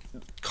just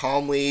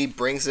calmly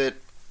brings it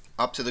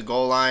up to the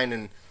goal line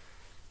and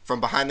from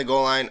behind the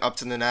goal line up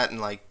to the net and,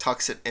 like,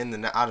 tucks it in the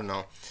net. I don't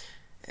know.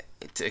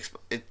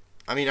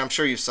 I mean, I'm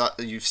sure you've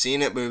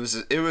seen it, but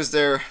it was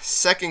their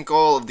second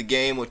goal of the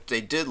game, which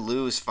they did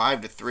lose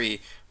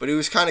 5-3. But it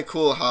was kind of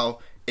cool how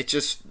it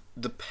just,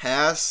 the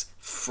pass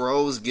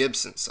froze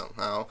Gibson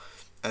somehow,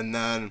 and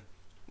then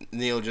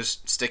Neal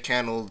just stick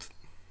handled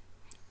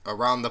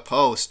around the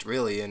post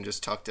really and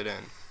just tucked it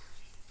in.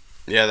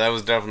 Yeah, that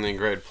was definitely a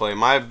great play.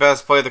 My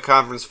best play of the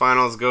conference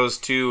finals goes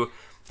to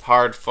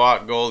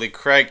hard-fought goalie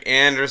Craig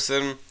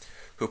Anderson,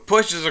 who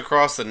pushes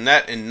across the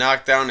net and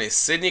knocked down a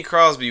Sidney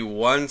Crosby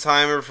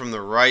one-timer from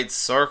the right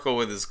circle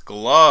with his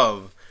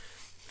glove.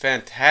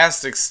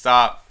 Fantastic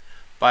stop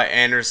by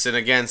Anderson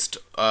against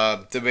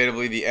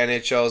debatably the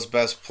NHL's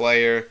best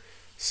player.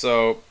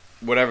 So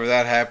whatever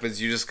that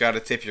happens, you just got to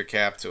tip your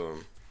cap to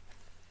him.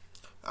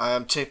 I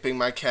am tipping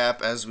my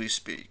cap as we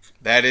speak.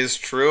 That is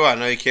true. I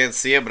know you can't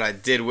see it, but I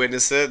did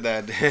witness it.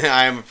 That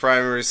I am a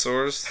primary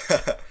source.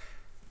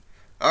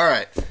 All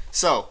right,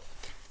 so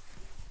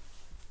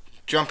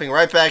jumping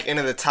right back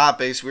into the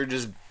topics, we're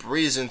just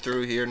breezing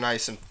through here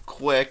nice and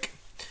quick.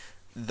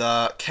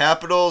 The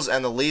Capitals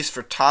and the Leafs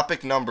for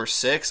topic number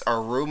 6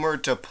 are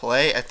rumored to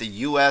play at the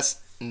U.S.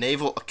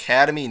 Naval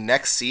Academy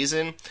next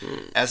season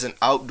as an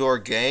outdoor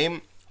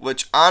game,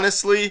 which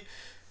honestly,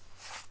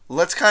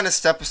 let's kind of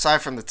step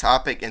aside from the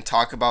topic and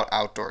talk about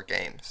outdoor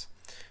games.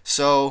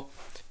 So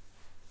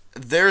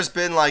there's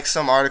been like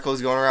some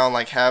articles going around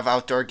like, have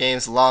outdoor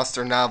games lost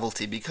their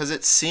novelty? Because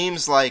it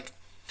seems like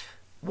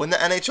when the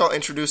NHL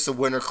introduced the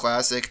Winter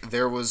Classic,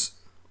 there was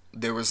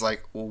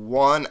like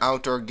one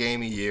outdoor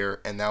game a year,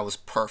 and that was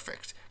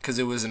perfect because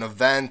it was an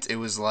event. It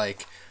was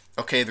like,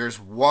 okay, there's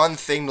one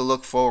thing to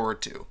look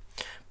forward to.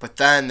 But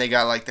then they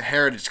got like the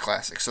Heritage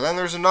Classic, so then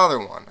there's another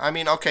one. I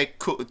mean, okay,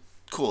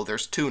 cool.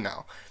 There's 2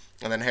 now,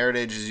 and then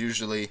Heritage is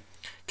usually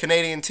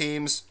Canadian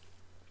teams,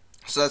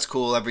 So that's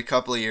cool. Every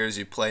couple of years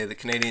you play the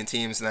Canadian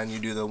teams and then you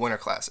do the Winter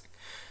Classic.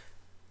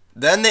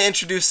 Then they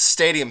introduced the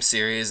Stadium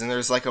Series, and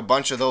there's like a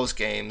bunch of those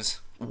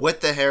games with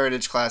the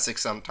Heritage Classic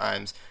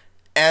sometimes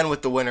and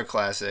with the Winter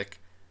Classic.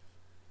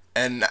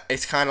 And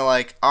it's kind of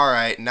like, all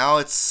right, now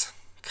it's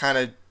kind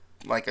of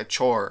like a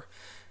chore.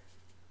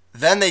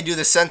 Then they do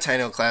the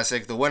Centennial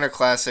Classic, the Winter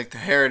Classic, the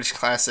Heritage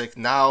Classic,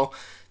 now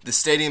the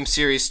Stadium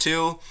Series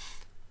 2.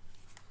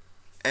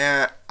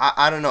 And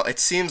I don't know, it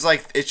seems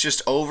like it's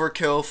just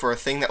overkill for a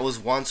thing that was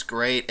once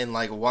great and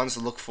like once to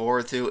look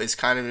forward to is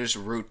kind of just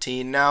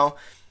routine now.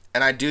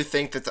 And I do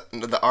think that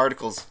the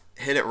articles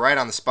hit it right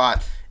on the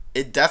spot.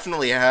 It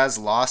definitely has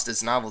lost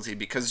its novelty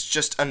because it's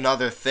just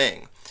another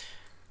thing.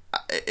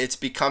 It's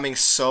becoming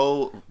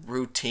so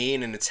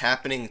routine and it's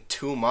happening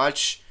too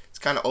much. It's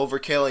kind of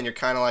overkill and you're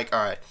kind of like,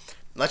 all right,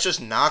 let's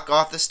just knock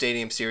off the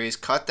Stadium Series,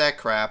 cut that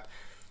crap,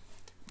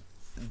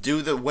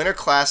 do the Winter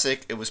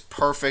Classic. It was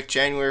perfect.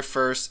 January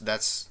 1st,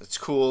 that's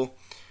cool.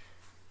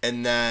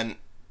 And then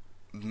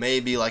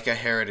maybe like a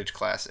Heritage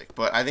Classic.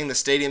 But I think the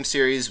Stadium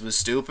Series was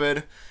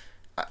stupid.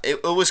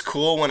 It was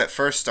cool when it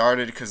first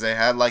started because they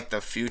had like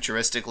the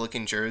futuristic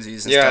looking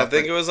jerseys and stuff. Yeah, I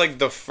think it was like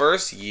the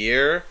first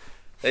year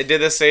they did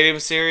the Stadium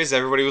Series.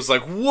 Everybody was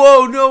like,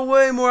 "Whoa, no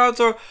way, more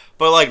outdoor!"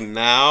 But like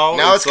now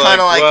it's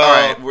kind of like, well,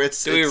 all right,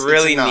 do we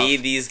really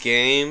need these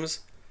games?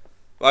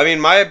 Well, I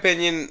mean, my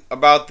opinion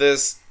about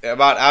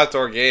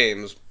outdoor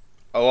games,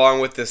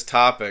 along with this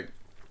topic,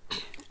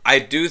 I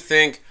do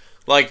think,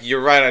 like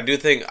you're right. I do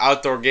think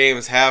outdoor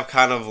games have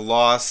kind of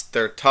lost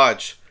their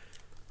touch.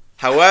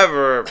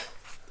 However,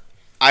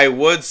 I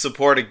would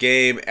support a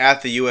game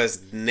at the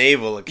U.S.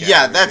 Naval Academy.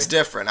 Yeah, that's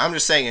different. I'm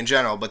just saying in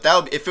general. But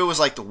that would, if it was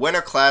like the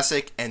Winter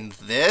Classic and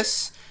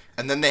this,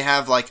 and then they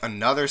have like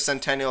another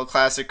Centennial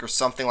Classic or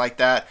something like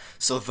that.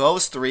 So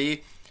those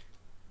three,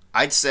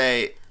 I'd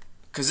say,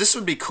 because this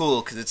would be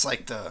cool because it's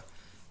like the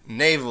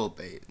Naval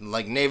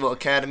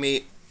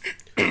Academy.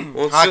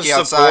 Well, it's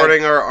just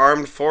supporting our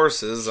armed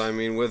forces. I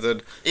mean, with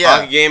a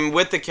hockey game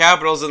with the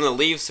Capitals and the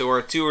Leafs, who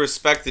are two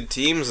respected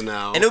teams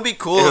now. And it would be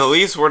cool. And the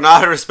Leafs were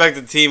not a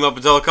respected team up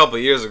until a couple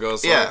of years ago.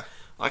 So yeah,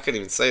 I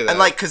couldn't even say that. And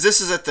like, because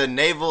this is at the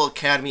Naval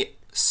Academy,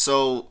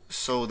 so they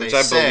say, which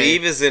I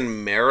believe is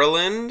in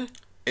Maryland.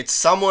 It's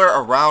somewhere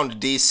around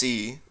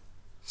D.C.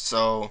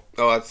 So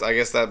I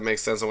guess that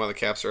makes sense on why the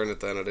Caps are in it.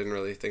 Then I didn't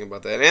really think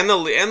about that. And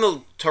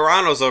the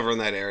Toronto's over in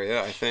that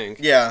area, I think.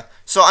 Yeah.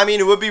 So I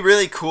mean, it would be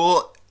really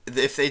cool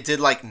if they did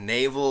like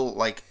naval,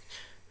 like,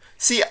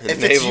 see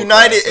if it's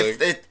United, if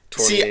it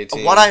see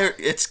what I heard,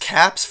 it's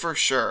Caps for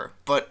sure,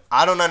 but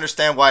I don't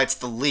understand why it's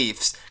the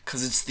Leafs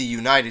because it's the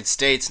United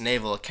States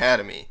Naval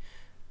Academy.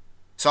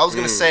 So I was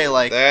gonna say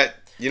like that.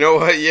 You know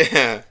what?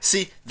 Yeah.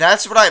 See,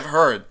 that's what I've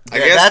heard. I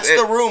guess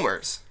that's the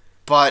rumors.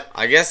 But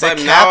I guess I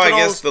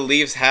guess the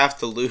Leafs have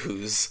to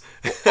lose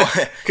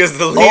because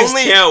the Leafs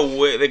can't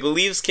win. The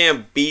Leafs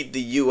can't beat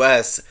the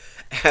U.S.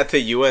 at the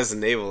U.S.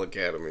 Naval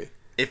Academy.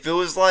 If it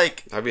was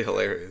like that'd be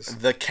hilarious.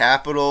 The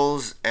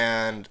Capitals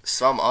and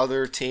some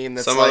other team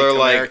that's like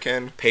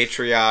American, like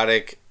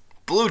patriotic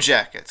Blue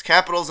Jackets,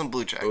 Capitals and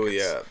Blue Jackets. Oh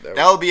yeah,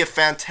 that would be a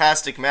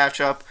fantastic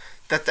matchup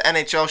that the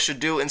NHL should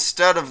do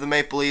instead of the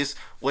Maple Leafs,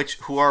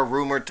 who are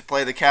rumored to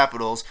play the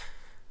Capitals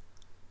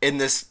in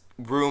this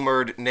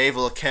rumored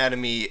Naval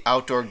Academy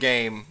outdoor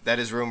game that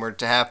is rumored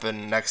to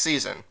happen next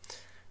season.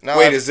 Now,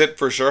 wait, is it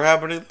for sure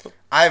happening?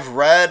 I've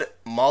read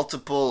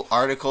multiple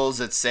articles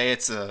that say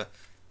it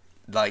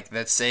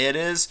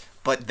is,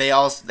 but they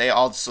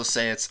also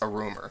say it's a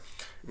rumor.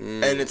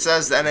 And it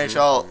says the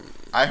NHL.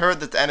 I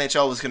heard that the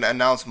NHL was going to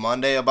announce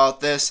Monday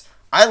about this.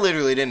 I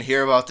literally didn't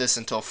hear about this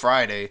until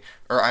Friday,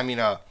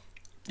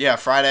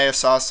 Friday I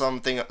saw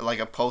something like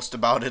a post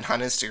about it on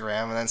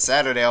Instagram, and then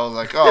Saturday I was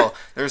like, oh,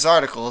 there's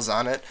articles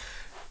on it.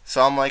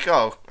 So I'm like,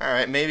 oh, all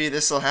right, maybe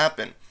this will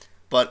happen.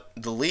 But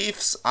the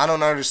Leafs, I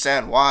don't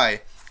understand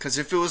why. Because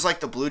if it was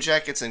like the Blue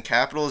Jackets and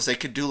Capitals, they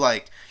could do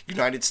like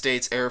United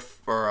States Air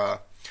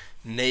or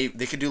Navy.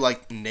 They could do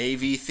like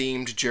Navy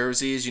themed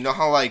jerseys. You know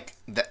how like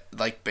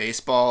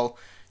baseball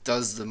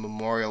does the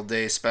Memorial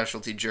Day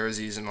specialty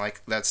jerseys and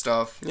like that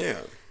stuff. Yeah,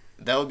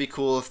 that would be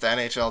cool if the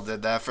NHL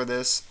did that for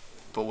this,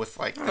 but with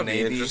like the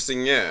Navy. Be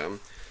interesting. Yeah,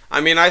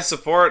 I mean, I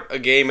support a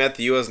game at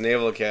the U.S.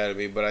 Naval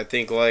Academy, but I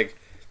think like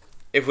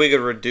if we could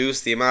reduce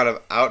the amount of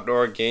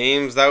outdoor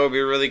games, that would be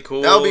really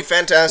cool. That would be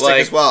fantastic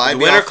as well. I'd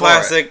be Winter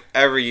Classic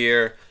every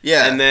year.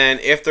 Yeah. And then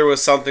if there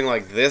was something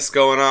like this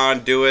going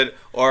on, do it.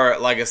 Or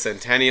like a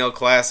Centennial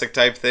Classic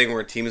type thing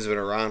where teams have been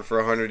around for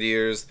 100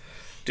 years.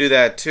 Do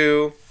that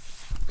too.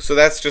 So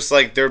that's just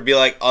like, there'd be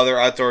like other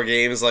outdoor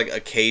games like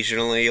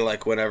occasionally,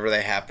 like whenever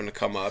they happen to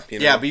come up. You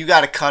know? Yeah, but you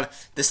got to cut.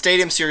 The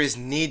Stadium Series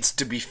needs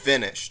to be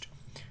finished.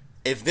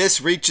 If this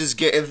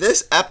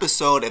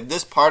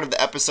part of the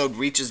episode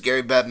reaches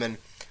Gary Bettman,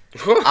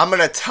 I'm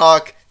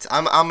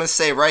gonna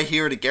say right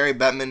here to Gary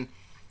Bettman,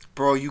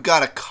 bro, you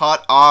gotta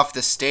cut off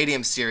the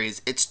Stadium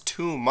Series. It's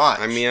too much.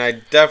 I mean, I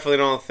definitely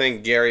don't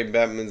think Gary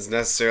Bettman's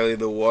necessarily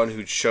the one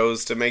who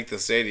chose to make the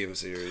Stadium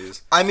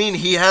Series. I mean,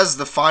 he has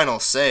the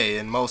final say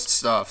in most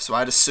stuff, so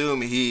I'd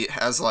assume he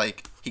has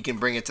like he can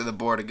bring it to the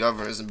board of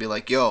governors and be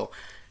like, yo,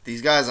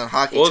 these guys on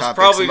Hockey Well, it's Topics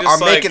probably are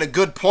just like- making a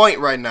good point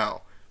right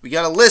now. We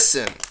gotta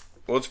listen.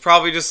 Well, it's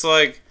probably just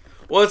like,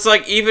 well, it's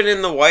like even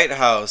in the White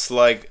House,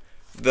 like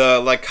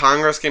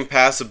Congress can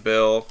pass a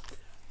bill,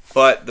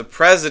 but the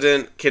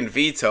president can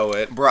veto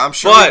it. Bro, I'm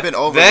sure but we've been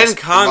over then this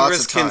Congress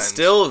lots of can times.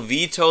 still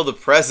veto the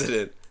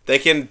president. They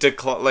can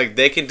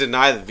they can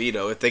deny the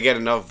veto if they get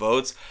enough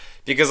votes,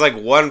 because like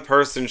one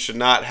person should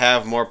not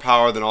have more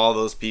power than all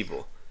those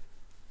people.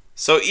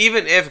 So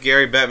even if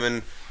Gary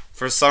Bettman,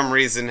 for some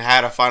reason,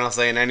 had a final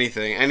say in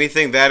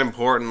anything that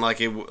important,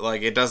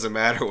 it doesn't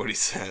matter what he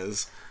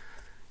says,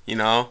 you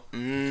know,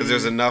 because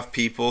there's enough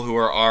people who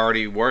are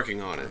already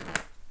working on it.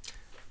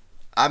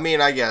 I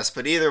mean, I guess,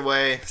 but either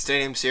way,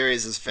 Stadium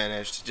Series is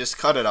finished. Just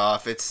cut it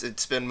off.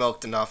 It's been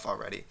milked enough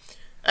already.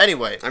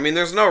 Anyway, I mean,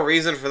 there's no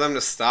reason for them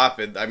to stop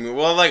it. I mean,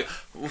 well, like,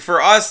 for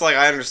us, like,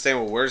 I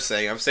understand what we're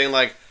saying. I'm saying,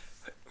 like,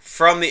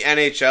 from the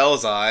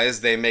NHL's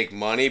eyes, they make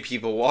money,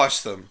 people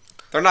watch them.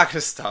 They're not going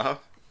to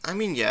stop. I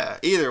mean, yeah,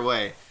 either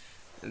way,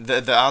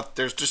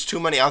 there's just too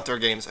many outdoor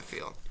games, I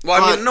feel.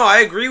 Well, I mean, no, I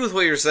agree with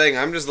what you're saying.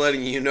 I'm just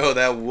letting you know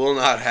that will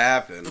not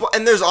happen.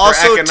 And there's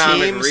also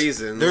economic teams,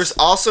 reasons. There's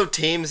also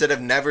teams that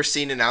have never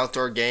seen an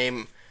outdoor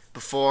game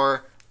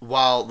before,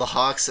 while the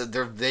Hawks,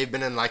 they've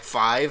been in like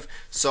 5.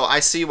 So I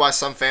see why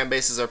some fan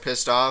bases are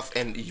pissed off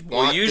and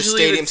want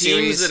usually the Stadium the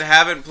teams Series. that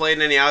haven't played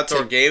any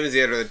outdoor games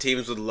yet are the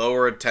teams with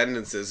lower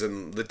attendances,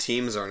 and the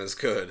teams aren't as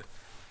good.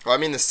 Well, I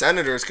mean, the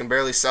Senators can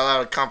barely sell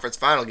out a conference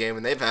final game,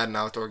 and they've had an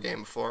outdoor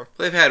game before.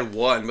 They've had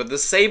one, but the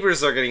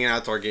Sabres are getting an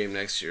outdoor game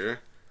next year.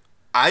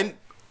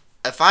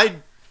 If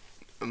I'm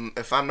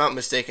not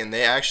mistaken,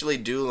 they actually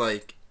do,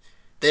 like,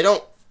 they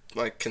don't,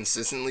 like,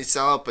 consistently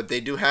sell out, but they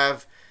do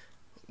have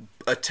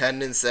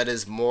attendance that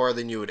is more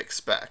than you would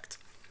expect.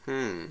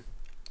 I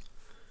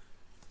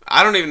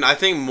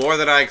think more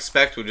than I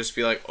expect would just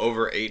be, like,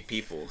 over 8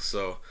 people,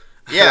 so.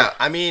 Yeah,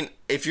 I mean,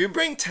 if you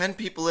bring 10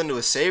 people into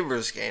a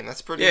Sabres game,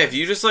 that's pretty Yeah, good. if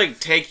you just, like,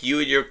 take you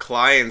and your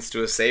clients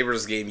to a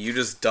Sabres game, you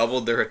just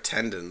doubled their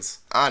attendance.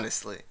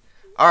 Honestly.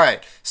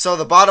 Alright, so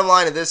the bottom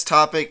line of this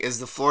topic is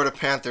the Florida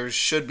Panthers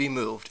should be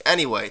moved.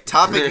 Anyway,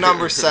 topic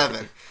number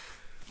 7.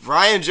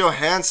 Ryan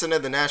Johansson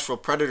of the Nashville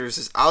Predators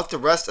is out the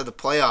rest of the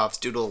playoffs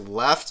due to a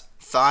left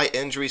thigh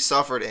injury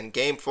suffered in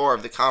Game 4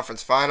 of the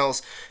conference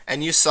finals.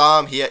 And you saw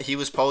him, he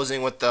was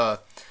posing with the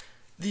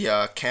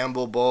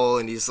Campbell Bowl,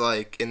 and he's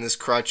like in his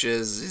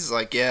crutches. He's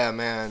like, yeah,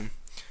 man,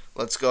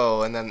 let's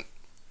go. And then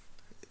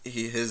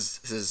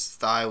his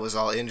thigh was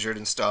all injured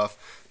and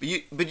stuff.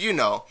 But you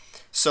know,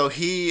 so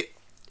he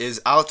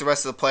is out the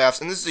rest of the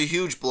playoffs, and this is a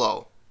huge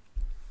blow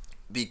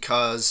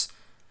because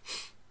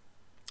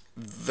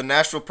the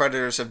Nashville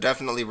Predators have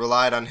definitely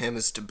relied on him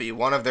as to be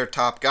one of their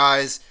top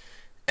guys,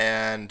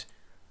 and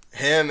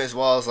him as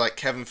well as like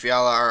Kevin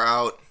Fiala are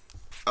out.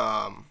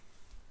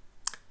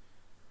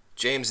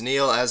 James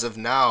Neal, as of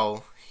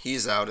now,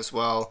 he's out as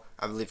well.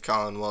 I believe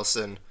Colin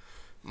Wilson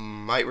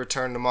might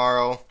return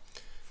tomorrow.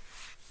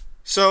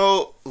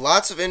 So,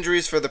 lots of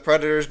injuries for the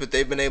Predators, but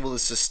they've been able to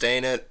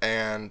sustain it,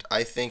 and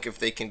I think if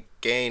they can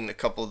gain a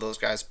couple of those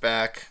guys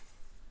back,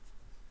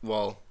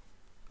 well,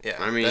 yeah.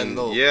 I mean, then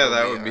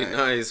that would be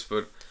nice,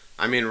 but,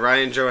 I mean,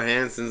 Ryan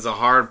Johansson's a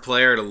hard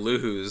player to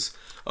lose.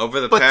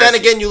 But then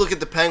again, you look at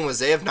the Penguins,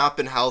 they have not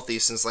been healthy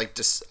since, like,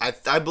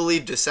 I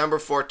believe December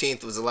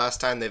 14th was the last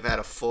time they've had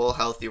a full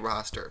healthy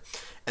roster.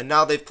 And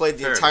now they've played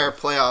the entire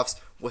playoffs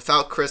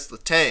without Chris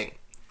Letang.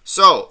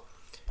 So,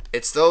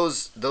 it's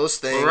those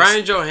things. Well,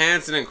 Ryan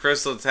Johansson and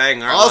Chris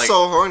Letang aren't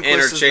also, like Hornquist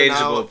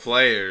interchangeable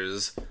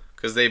players,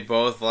 because they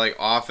both like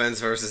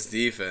offense versus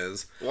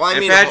defense. Well, I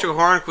and mean, Patrick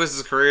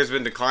Hornquist's career has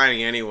been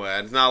declining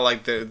anyway. It's not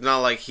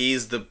like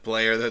he's the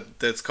player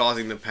that's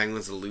causing the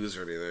Penguins to lose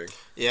or anything.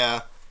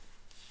 Yeah.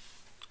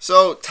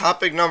 So,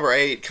 topic number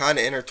 8 kind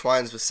of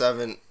intertwines with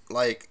 7.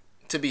 Like,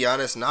 to be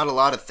honest, not a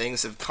lot of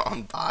things have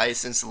gone by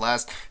since the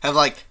last,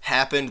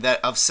 happened that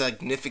of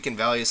significant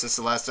value since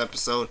the last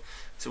episode.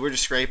 So we're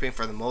just scraping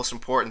for the most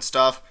important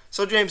stuff.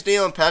 So James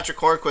Neal and Patrick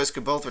Hornquist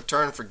could both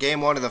return for Game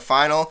 1 of the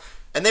final.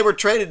 And they were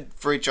traded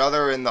for each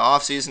other in the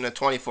offseason of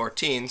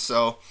 2014.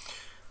 So,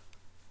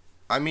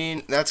 I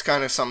mean, that's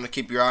kind of something to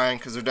keep your eye on,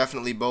 because they're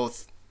definitely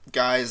both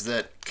guys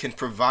that can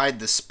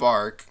provide the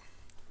spark.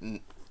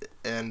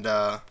 And,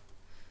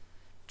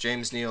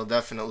 James Neal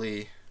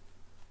definitely,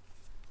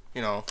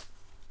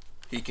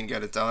 he can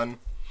get it done.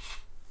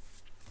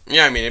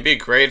 Yeah, I mean, it'd be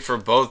great for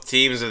both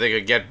teams if they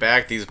could get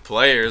back these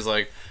players.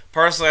 Like,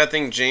 personally, I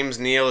think James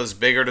Neal is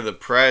bigger to the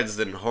Preds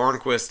than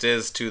Hornquist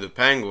is to the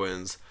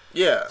Penguins.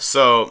 Yeah.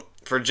 So,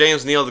 for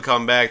James Neal to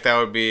come back, that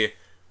would be,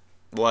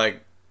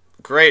 like,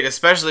 great,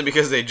 especially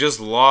because they just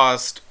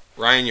lost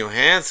Ryan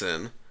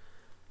Johansson.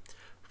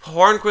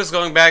 Hornquist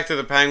going back to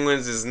the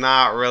Penguins is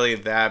not really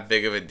that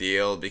big of a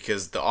deal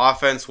because the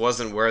offense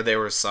wasn't where they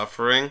were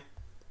suffering.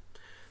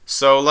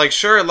 So, like,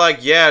 sure, like,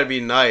 yeah, it'd be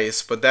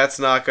nice, but that's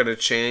not going to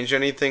change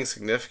anything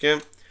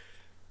significant.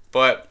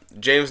 But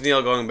James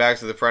Neal going back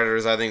to the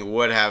Predators, I think,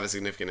 would have a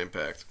significant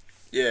impact.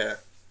 Yeah.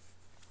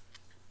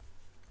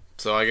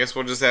 So I guess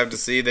we'll just have to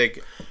see.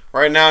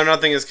 Right now,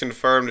 nothing is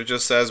confirmed. It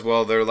just says,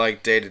 well, they're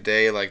like day to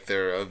day, like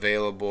they're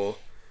available.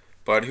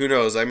 But who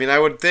knows? I mean, I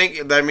would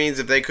think that means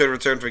if they could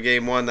return for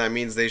Game 1, that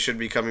means they should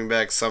be coming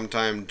back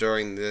sometime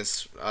during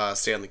this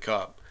Stanley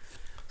Cup.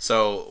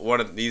 So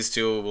one of these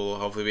two will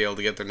hopefully be able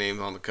to get their names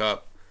on the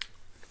cup.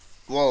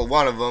 Well,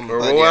 one of them.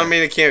 I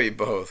mean, it can't be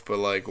both, but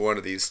like one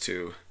of these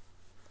two.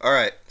 All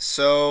right,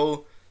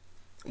 so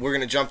we're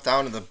going to jump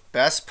down to the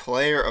best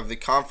player of the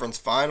conference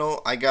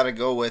final. I got to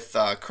go with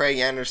Craig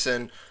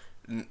Anderson,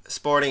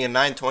 sporting a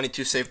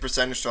 .922 save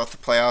percentage throughout the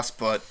playoffs,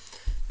 but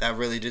that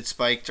really did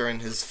spike during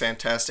his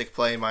fantastic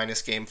play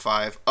minus Game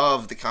 5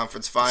 of the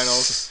conference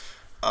finals.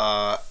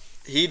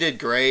 He did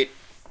great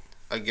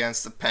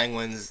against the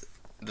Penguins.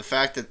 The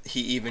fact that he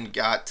even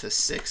got to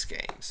 6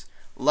 games,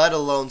 let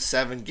alone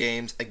 7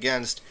 games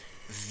against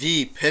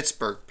the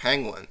Pittsburgh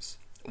Penguins,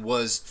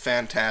 was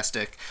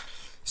fantastic.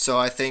 So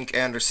I think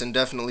Anderson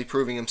definitely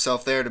proving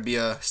himself there to be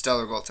a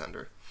stellar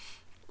goaltender.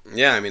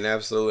 Yeah, I mean,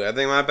 absolutely. I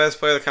think my best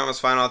player of the conference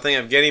final, I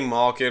think Evgeny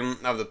Malkin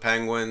of the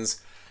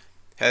Penguins,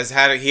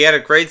 he had a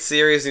great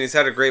series and he's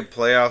had a great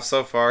playoff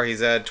so far. He's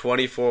had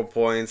 24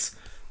 points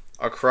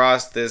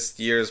across this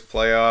year's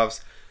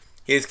playoffs.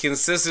 He's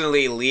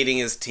consistently leading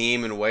his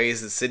team in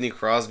ways that Sidney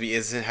Crosby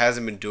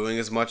hasn't been doing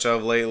as much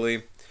of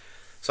lately.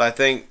 So I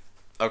think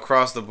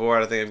across the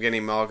board, I think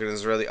Evgeny Malkin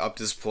has really upped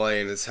his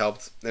play and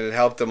it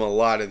helped him a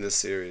lot in this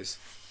series.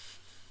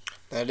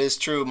 That is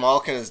true.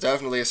 Malkin is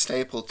definitely a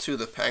staple to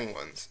the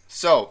Penguins.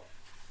 So,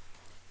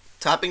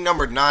 topic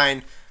number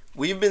 9,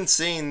 we've been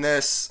seeing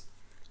this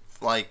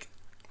like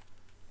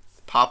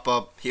pop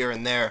up here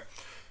and there,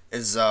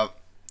 is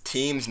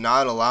teams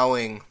not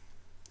allowing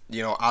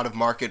out of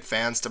market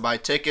fans to buy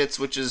tickets,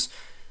 which is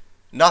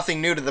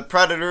nothing new to the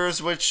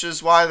Predators, which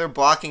is why they're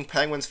blocking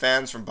Penguins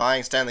fans from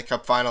buying Stanley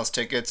Cup Finals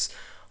tickets.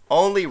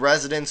 Only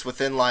residents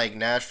within like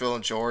Nashville,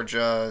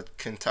 Georgia,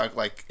 Kentucky,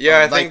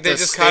 I think they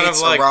just kind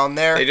of around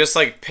there. They just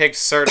like picked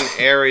certain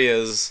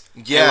areas,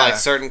 and like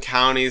certain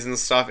counties and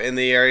stuff in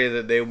the area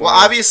that they want. Well,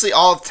 obviously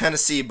all of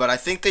Tennessee, but I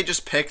think they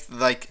just picked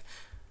like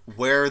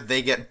where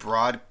they get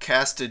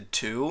broadcasted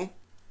to.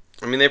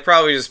 I mean, they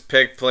probably just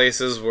picked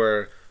places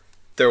where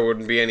there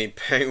wouldn't be any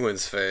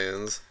Penguins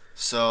fans.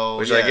 So,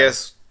 which I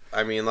guess,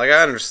 I mean, like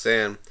I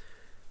understand,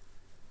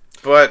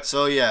 but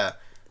so yeah.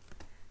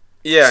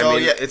 Yeah, I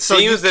mean, it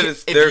seems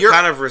that they're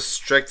kind of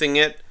restricting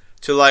it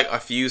to like a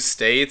few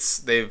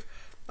states.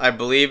 I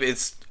believe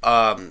it's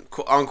on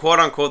quote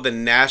unquote the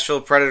Nashville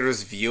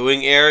Predators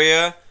viewing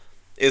area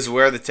is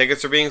where the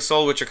tickets are being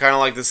sold, which are kind of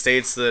like the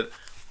states that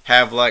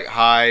have like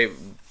high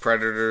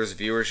Predators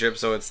viewership.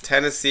 So it's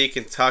Tennessee,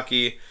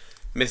 Kentucky,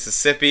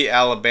 Mississippi,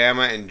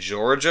 Alabama, and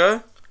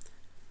Georgia,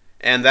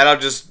 and that'll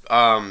just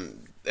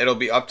it'll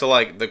be up to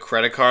like the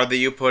credit card that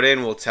you put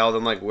in will tell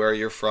them like where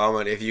you're from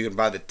and if you can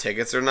buy the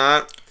tickets or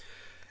not.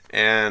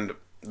 And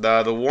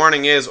the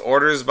warning is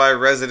orders by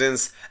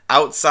residents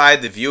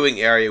outside the viewing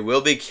area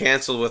will be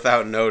canceled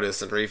without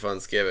notice and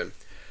refunds given.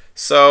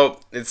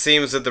 So it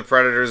seems that the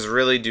Predators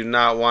really do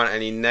not want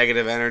any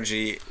negative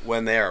energy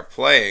when they are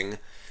playing.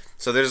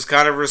 So they're just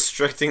kind of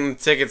restricting the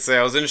ticket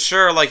sales. And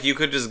sure, like you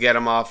could just get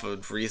them off a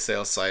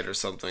resale site or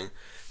something.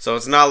 So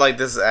it's not like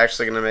this is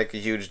actually going to make a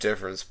huge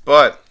difference.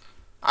 But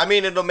I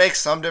mean, it'll make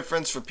some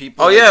difference for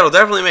people. Oh yeah, it'll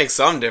definitely make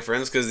some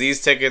difference because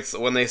these tickets,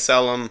 when they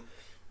sell them,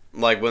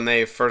 like when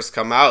they first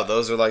come out,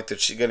 those are like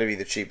going to be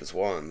the cheapest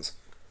ones.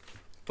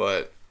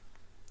 But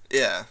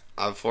yeah,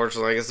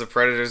 unfortunately, I guess the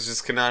Predators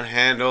just cannot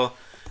handle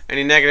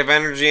any negative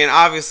energy, and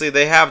obviously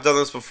they have done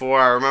this before.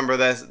 I remember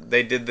that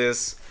they did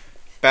this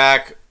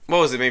back, what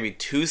was it, maybe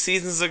 2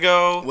 seasons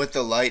ago? With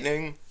the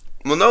Lightning?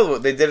 Well, no,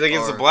 they did it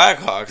against the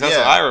Blackhawks. That's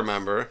what I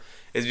remember.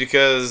 Is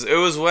because it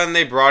was when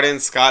they brought in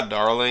Scott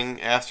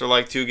Darling after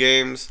like 2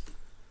 games.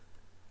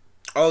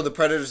 Oh, the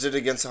Predators did it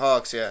against the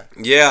Hawks, yeah.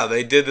 Yeah,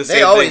 they did the same thing.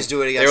 They always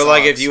do it against the Hawks. They were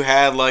like, if you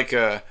had like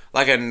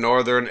a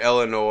Northern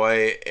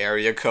Illinois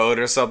area code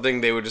or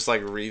something, they would just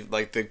like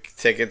the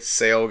ticket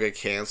sale get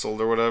canceled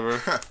or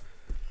whatever.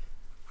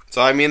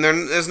 So I mean,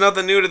 there's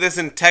nothing new to this,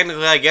 and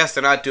technically, I guess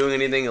they're not doing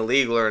anything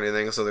illegal or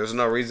anything, so there's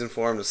no reason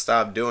for them to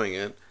stop doing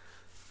it.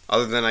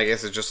 Other than, I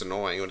guess, it's just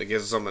annoying when it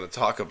gives them something to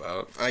talk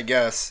about. I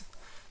guess.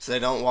 So they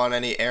don't want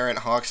any errant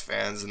Hawks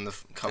fans in the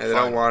Cup final. They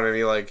don't want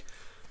any like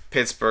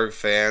Pittsburgh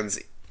fans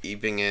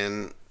eeping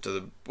in to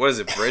the, what is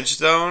it,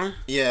 Bridgestone?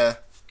 Yeah.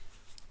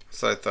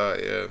 So I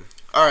thought, yeah.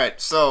 Alright,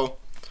 so,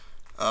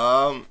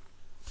 I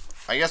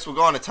guess we'll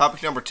go on to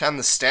topic number 10,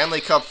 the Stanley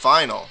Cup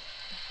Final.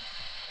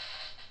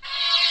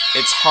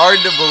 It's hard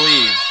to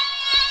believe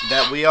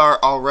that we are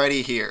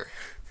already here.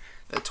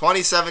 The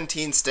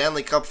 2017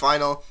 Stanley Cup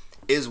Final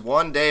is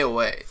 1 day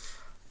away.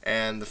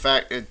 And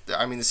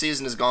the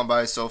season has gone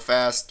by so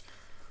fast,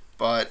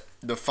 but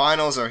the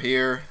finals are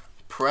here.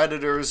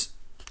 Predators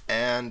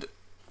and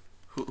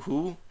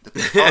Who?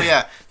 Oh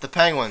yeah, the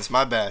Penguins.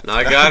 My bad. Now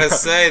I gotta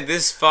say,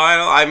 this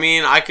final. I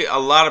mean, a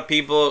lot of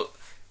people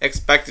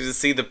expected to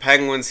see the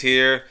Penguins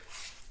here.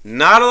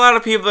 Not a lot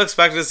of people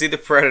expected to see the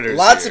Predators.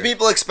 Lots of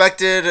people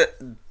expected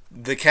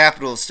the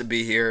Capitals to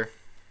be here.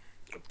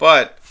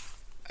 But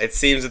it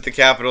seems that the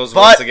Capitals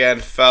But once again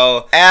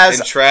fell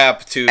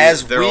entrapped to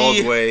their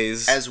old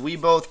ways. As we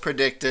both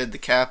predicted, the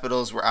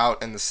Capitals were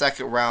out in the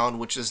second round,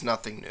 which is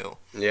nothing new.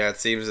 Yeah, it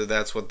seems that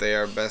that's what they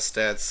are best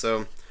at.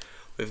 So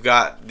we've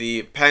got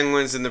the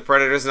Penguins and the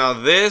Predators. Now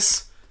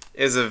this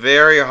is a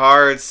very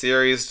hard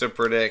series to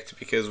predict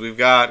because we've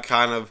got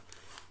kind of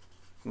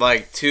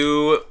like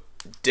two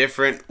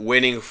different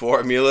winning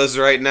formulas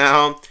right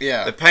now.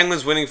 Yeah. The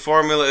Penguins' winning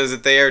formula is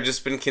that they are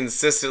just been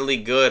consistently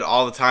good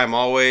all the time,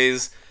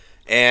 always.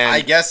 And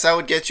I guess that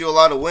would get you a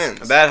lot of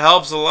wins. that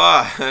helps a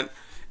lot.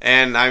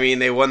 And, I mean,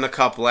 they won the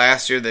Cup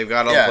last year. They've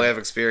got all the playoff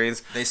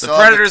experience. The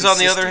Predators, on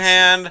the other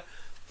hand,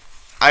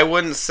 I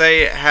wouldn't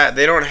say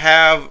they don't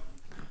have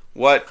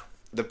what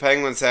the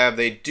Penguins have.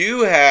 They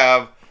do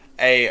have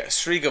a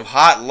streak of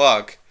hot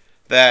luck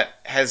that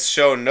has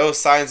shown no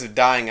signs of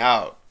dying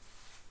out.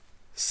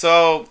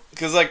 So,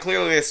 because, like,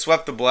 clearly they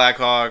swept the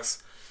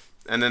Blackhawks,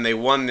 and then they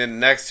won the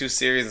next two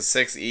series in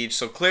 6 each.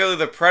 So, clearly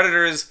the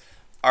Predators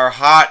are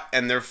hot,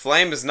 and their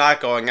flame is not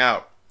going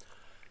out.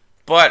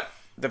 But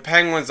the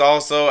Penguins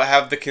also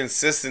have the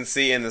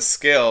consistency and the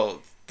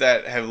skill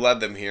that have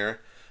led them here.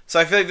 So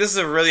I feel like this is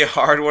a really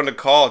hard one to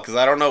call because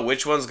I don't know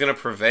which one's gonna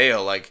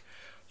prevail,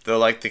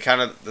 the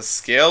kind of the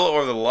skill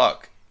or the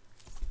luck.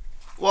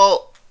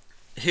 Well,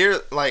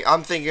 here, like,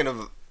 I'm thinking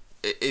of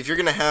if you're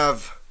gonna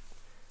have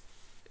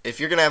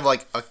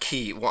like a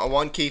key,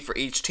 one key for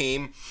each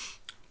team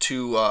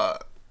to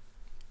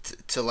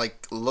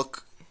like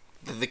look.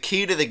 The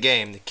key to the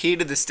game, the key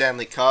to the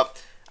Stanley Cup,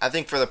 I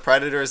think for the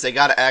Predators, they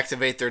got to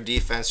activate their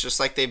defense just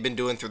like they've been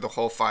doing through the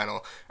whole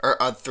final, or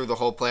through the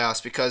whole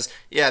playoffs, because,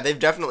 yeah, they've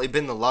definitely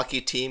been the lucky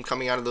team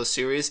coming out of those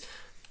series,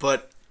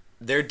 but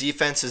their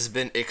defense has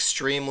been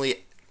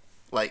extremely,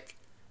 like,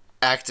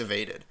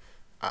 activated.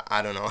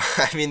 I don't know.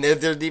 I mean,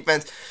 their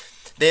defense,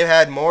 they've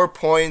had more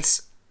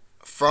points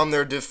from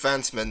their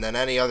defensemen than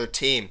any other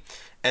team.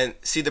 And,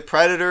 see, the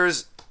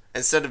Predators,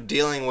 instead of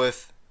dealing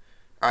with,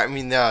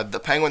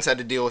 the Penguins had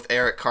to deal with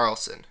Erik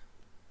Karlsson.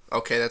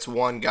 Okay, that's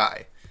one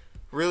guy.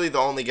 Really the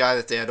only guy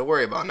that they had to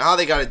worry about. Now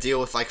they got to deal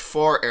with like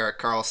 4 Erik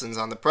Karlssons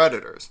on the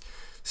Predators.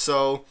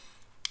 So,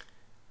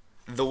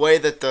 the way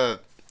that the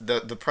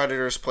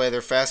Predators play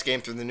their fast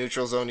game through the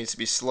neutral zone needs to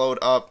be slowed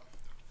up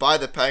by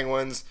the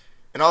Penguins.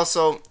 And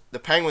also, the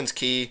Penguins'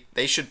 key,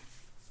 they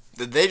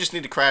just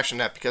need to crash the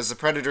net because the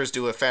Predators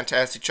do a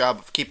fantastic job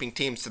of keeping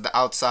teams to the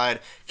outside,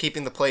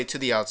 keeping the play to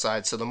the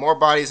outside. So the more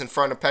bodies in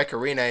front of Pekka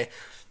Rinne,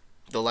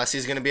 the less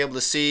he's going to be able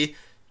to see,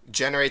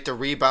 generate the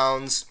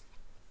rebounds,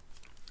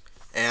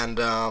 and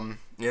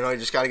you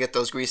just got to get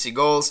those greasy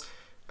goals.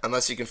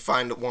 Unless you can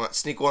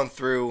sneak one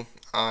through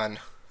on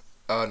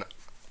a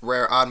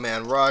rare odd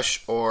man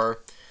rush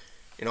or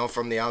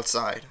from the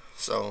outside.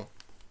 So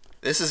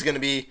this is going to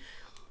be,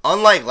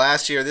 unlike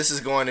last year, this is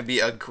going to be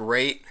a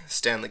great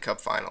Stanley Cup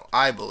final,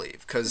 I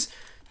believe, because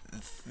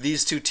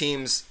these two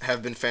teams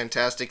have been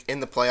fantastic in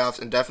the playoffs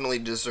and definitely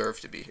deserve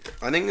to be here.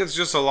 I think it's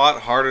just a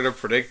lot harder to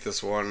predict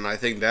this one, and I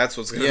think that's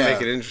what's going to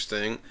make it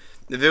interesting.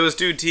 If it was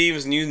two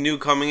teams and you knew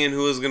coming in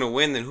who was going to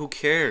win, then who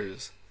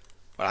cares?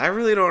 But I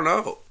really don't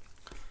know.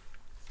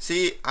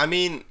 See, I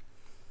mean,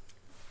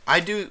 I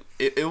do.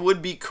 It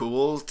would be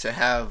cool to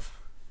have,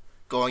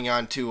 going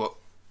on to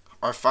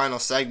our final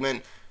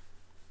segment,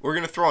 we're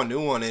going to throw a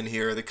new one in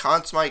here, the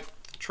Conn Smythe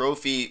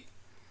Trophy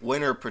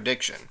winner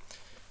prediction.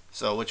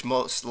 So, which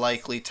most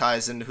likely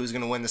ties into who's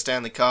going to win the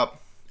Stanley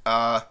Cup.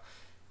 And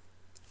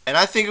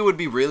I think it would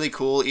be really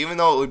cool, even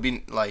though it would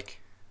be, like,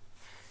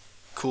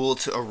 cool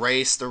to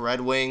erase the Red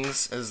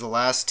Wings as the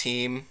last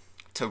team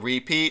to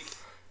repeat.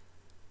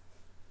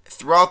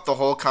 Throughout the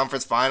whole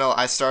conference final,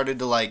 I started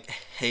to, like,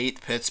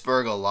 hate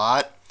Pittsburgh a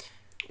lot.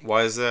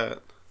 Why is that?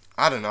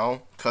 I don't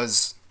know,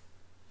 because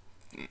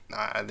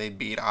they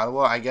beat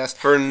Ottawa, I guess.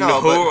 For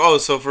no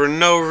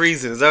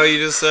reason. Is that what you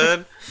just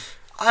said?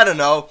 I don't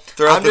know.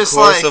 Throughout the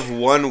course of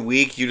 1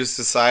 week, you just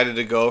decided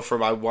to go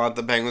from I want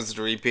the Penguins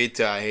to repeat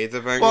to I hate the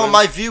Penguins? Well,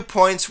 my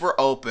viewpoints were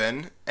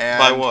open. And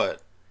by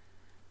what?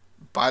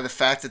 By the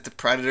fact that the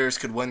Predators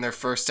could win their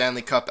first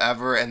Stanley Cup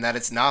ever and that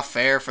it's not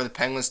fair for the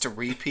Penguins to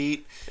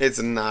repeat. It's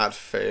not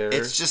fair.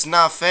 It's just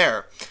not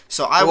fair.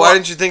 So why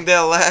didn't you think that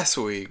last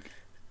week?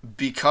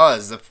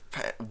 Because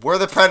we're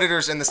the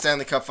Predators in the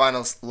Stanley Cup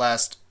Finals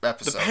last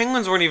episode. The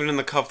Penguins weren't even in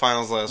the Cup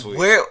Finals last week.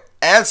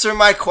 Answer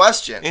my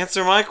question.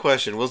 Answer my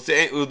question. We'll do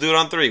it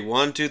on 3.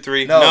 1, 2,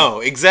 3. No,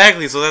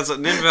 exactly. So that's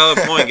an invalid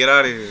point. Get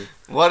out of here.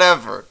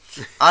 Whatever.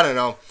 I don't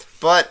know.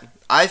 But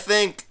I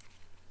think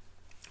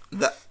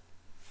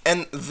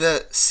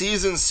the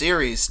season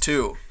series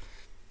too,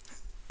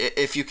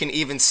 if you can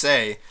even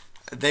say,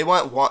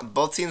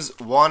 both teams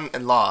won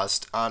and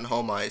lost on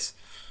home ice.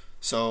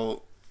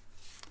 So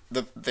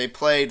they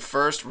played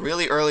first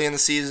really early in the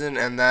season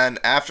and then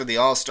after the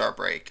All-Star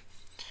break.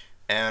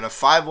 And a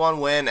 5-1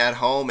 win at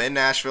home in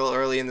Nashville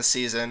early in the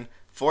season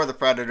for the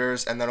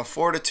Predators, and then a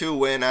 4-2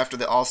 win after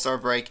the All-Star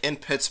break in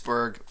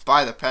Pittsburgh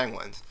by the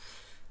Penguins.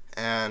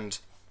 And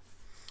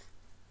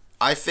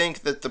I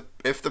think that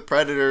if the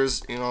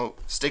Predators,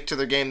 stick to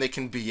their game, they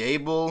can be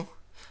able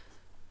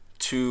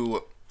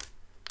to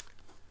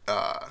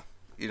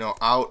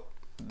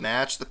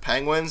outmatch the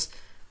Penguins.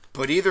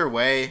 But either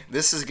way,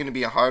 this is going to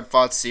be a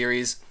hard-fought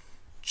series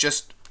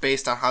just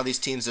based on how these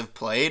teams have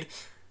played.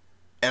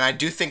 And I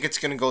do think it's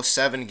going to go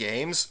 7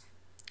 games.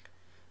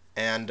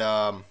 And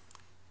I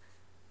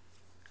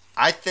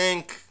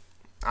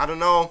don't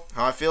know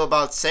how I feel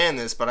about saying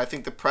this, but I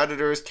think the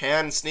Predators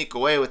can sneak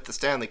away with the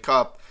Stanley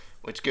Cup,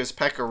 which gives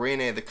Pekka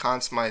Rinne the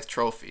Conn Smythe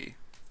Trophy.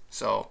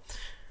 So,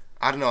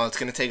 I don't know. It's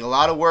going to take a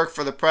lot of work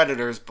for the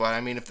Predators, but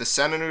I mean, if the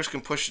Senators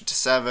can push it to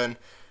 7,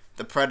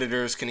 the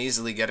Predators can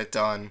easily get it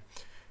done.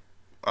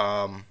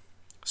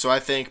 So I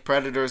think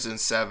Predators in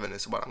 7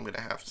 is what I'm going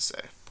to have to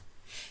say.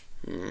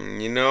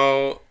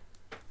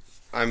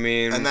 I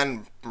mean... And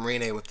then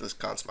Rinne with this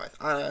Conn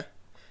Smythe.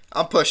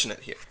 I'm pushing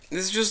it here.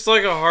 This is just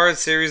like a hard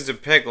series to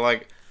pick.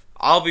 Like,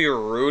 I'll be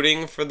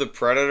rooting for the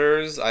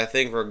Predators. I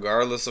think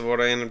regardless of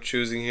what I end up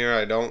choosing here,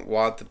 I don't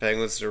want the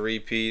Penguins to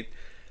repeat.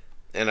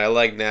 And I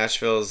like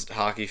Nashville's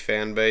hockey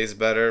fan base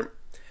better.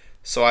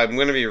 So I'm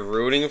going to be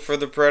rooting for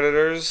the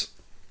Predators.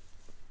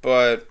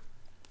 But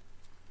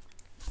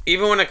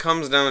even when it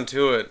comes down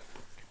to it,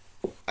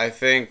 I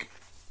think,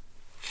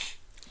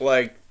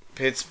 like,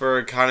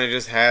 Pittsburgh kind of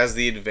just has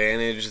the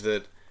advantage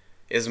that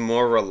is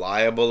more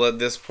reliable at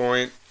this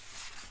point.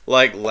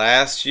 Like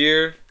last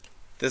year,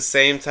 the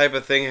same type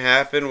of thing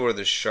happened where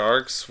the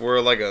Sharks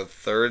were like a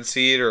 3rd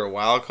seed or a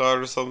wild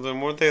card or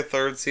something. Weren't they a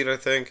 3rd seed, I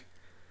think?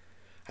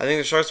 I think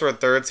the Sharks were a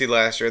 3rd seed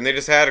last year, and they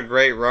just had a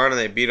great run and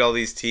they beat all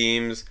these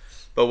teams.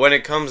 But when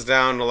it comes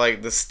down to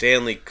like the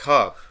Stanley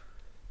Cup,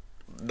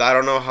 I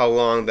don't know how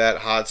long that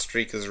hot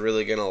streak is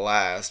really going to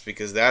last,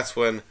 because that's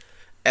when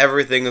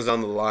everything is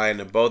on the line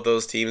and both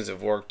those teams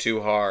have worked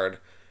too hard.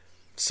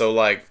 So,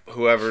 like,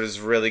 whoever's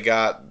really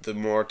got the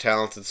more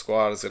talented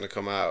squad is going to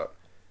come out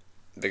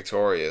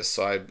victorious.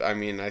 So, I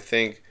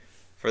think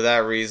for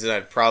that reason,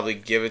 I'd probably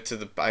give it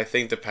to I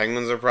think the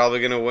Penguins are probably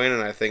going to win,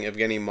 and I think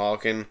Evgeny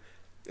Malkin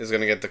is going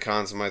to get the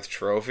Conn Smythe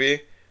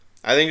Trophy.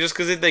 I think just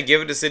because if they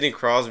give it to Sidney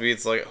Crosby,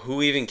 it's like,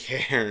 who even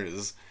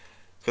cares?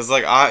 Because,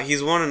 like,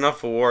 he's won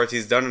enough awards,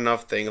 he's done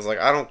enough things. Like,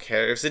 I don't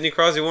care. If Sidney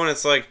Crosby won,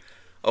 it's like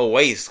a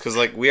waste, because,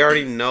 like, we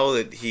already know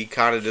that he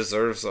kind of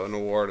deserves an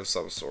award of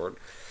some sort.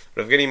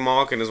 But Evgeny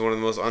Malkin is one of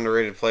the most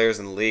underrated players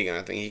in the league, and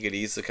I think he could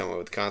easily come up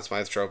with the Conn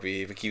Smythe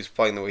Trophy if he keeps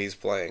playing the way he's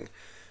playing.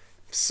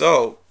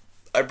 So,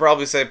 I'd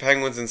probably say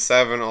Penguins in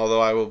 7,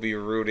 although I will be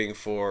rooting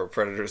for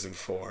Predators in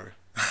 4.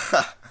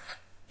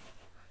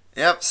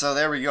 Yep, so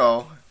there we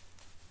go.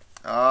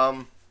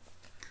 We'll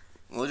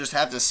just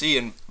have to see,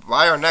 and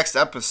by our next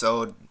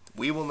episode,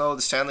 we will know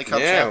the Stanley Cup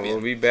champion. Yeah,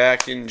 we'll be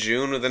back in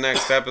June with the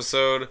next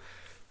episode,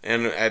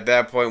 and at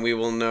that point we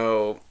will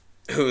know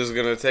who's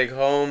going to take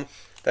home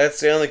that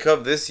Stanley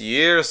Cup this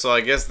year. So I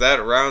guess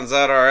that rounds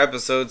out our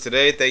episode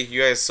today. Thank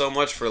you guys so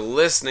much for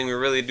listening. We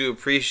really do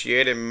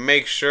appreciate it.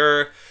 Make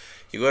sure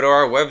you go to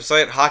our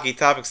website,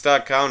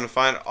 hockeytopics.com, to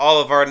find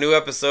all of our new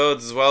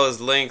episodes, as well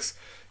as links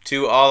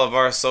to all of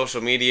our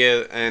social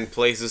media and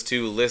places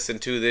to listen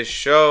to this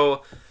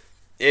show.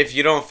 If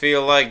you don't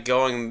feel like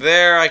going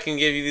there, I can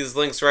give you these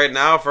links right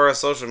now for our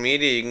social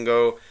media. You can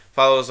go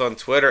follow us on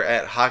Twitter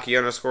at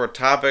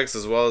hockey_topics,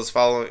 as well as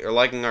following or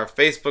liking our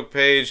Facebook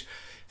page,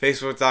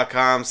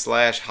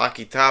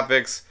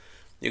 facebook.com/hockeytopics.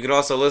 You can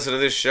also listen to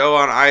this show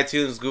on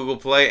iTunes, Google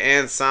Play,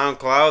 and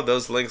SoundCloud.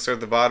 Those links are at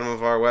the bottom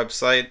of our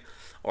website,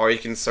 or you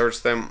can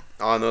search them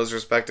on those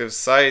respective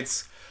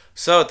sites.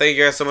 So, thank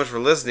you guys so much for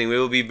listening. We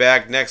will be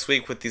back next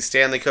week with the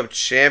Stanley Cup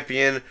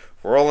champion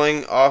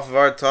rolling off of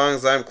our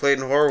tongues. I'm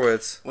Clayton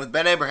Horwitz. With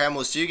Ben Abraham,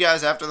 we'll see you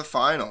guys after the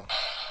final.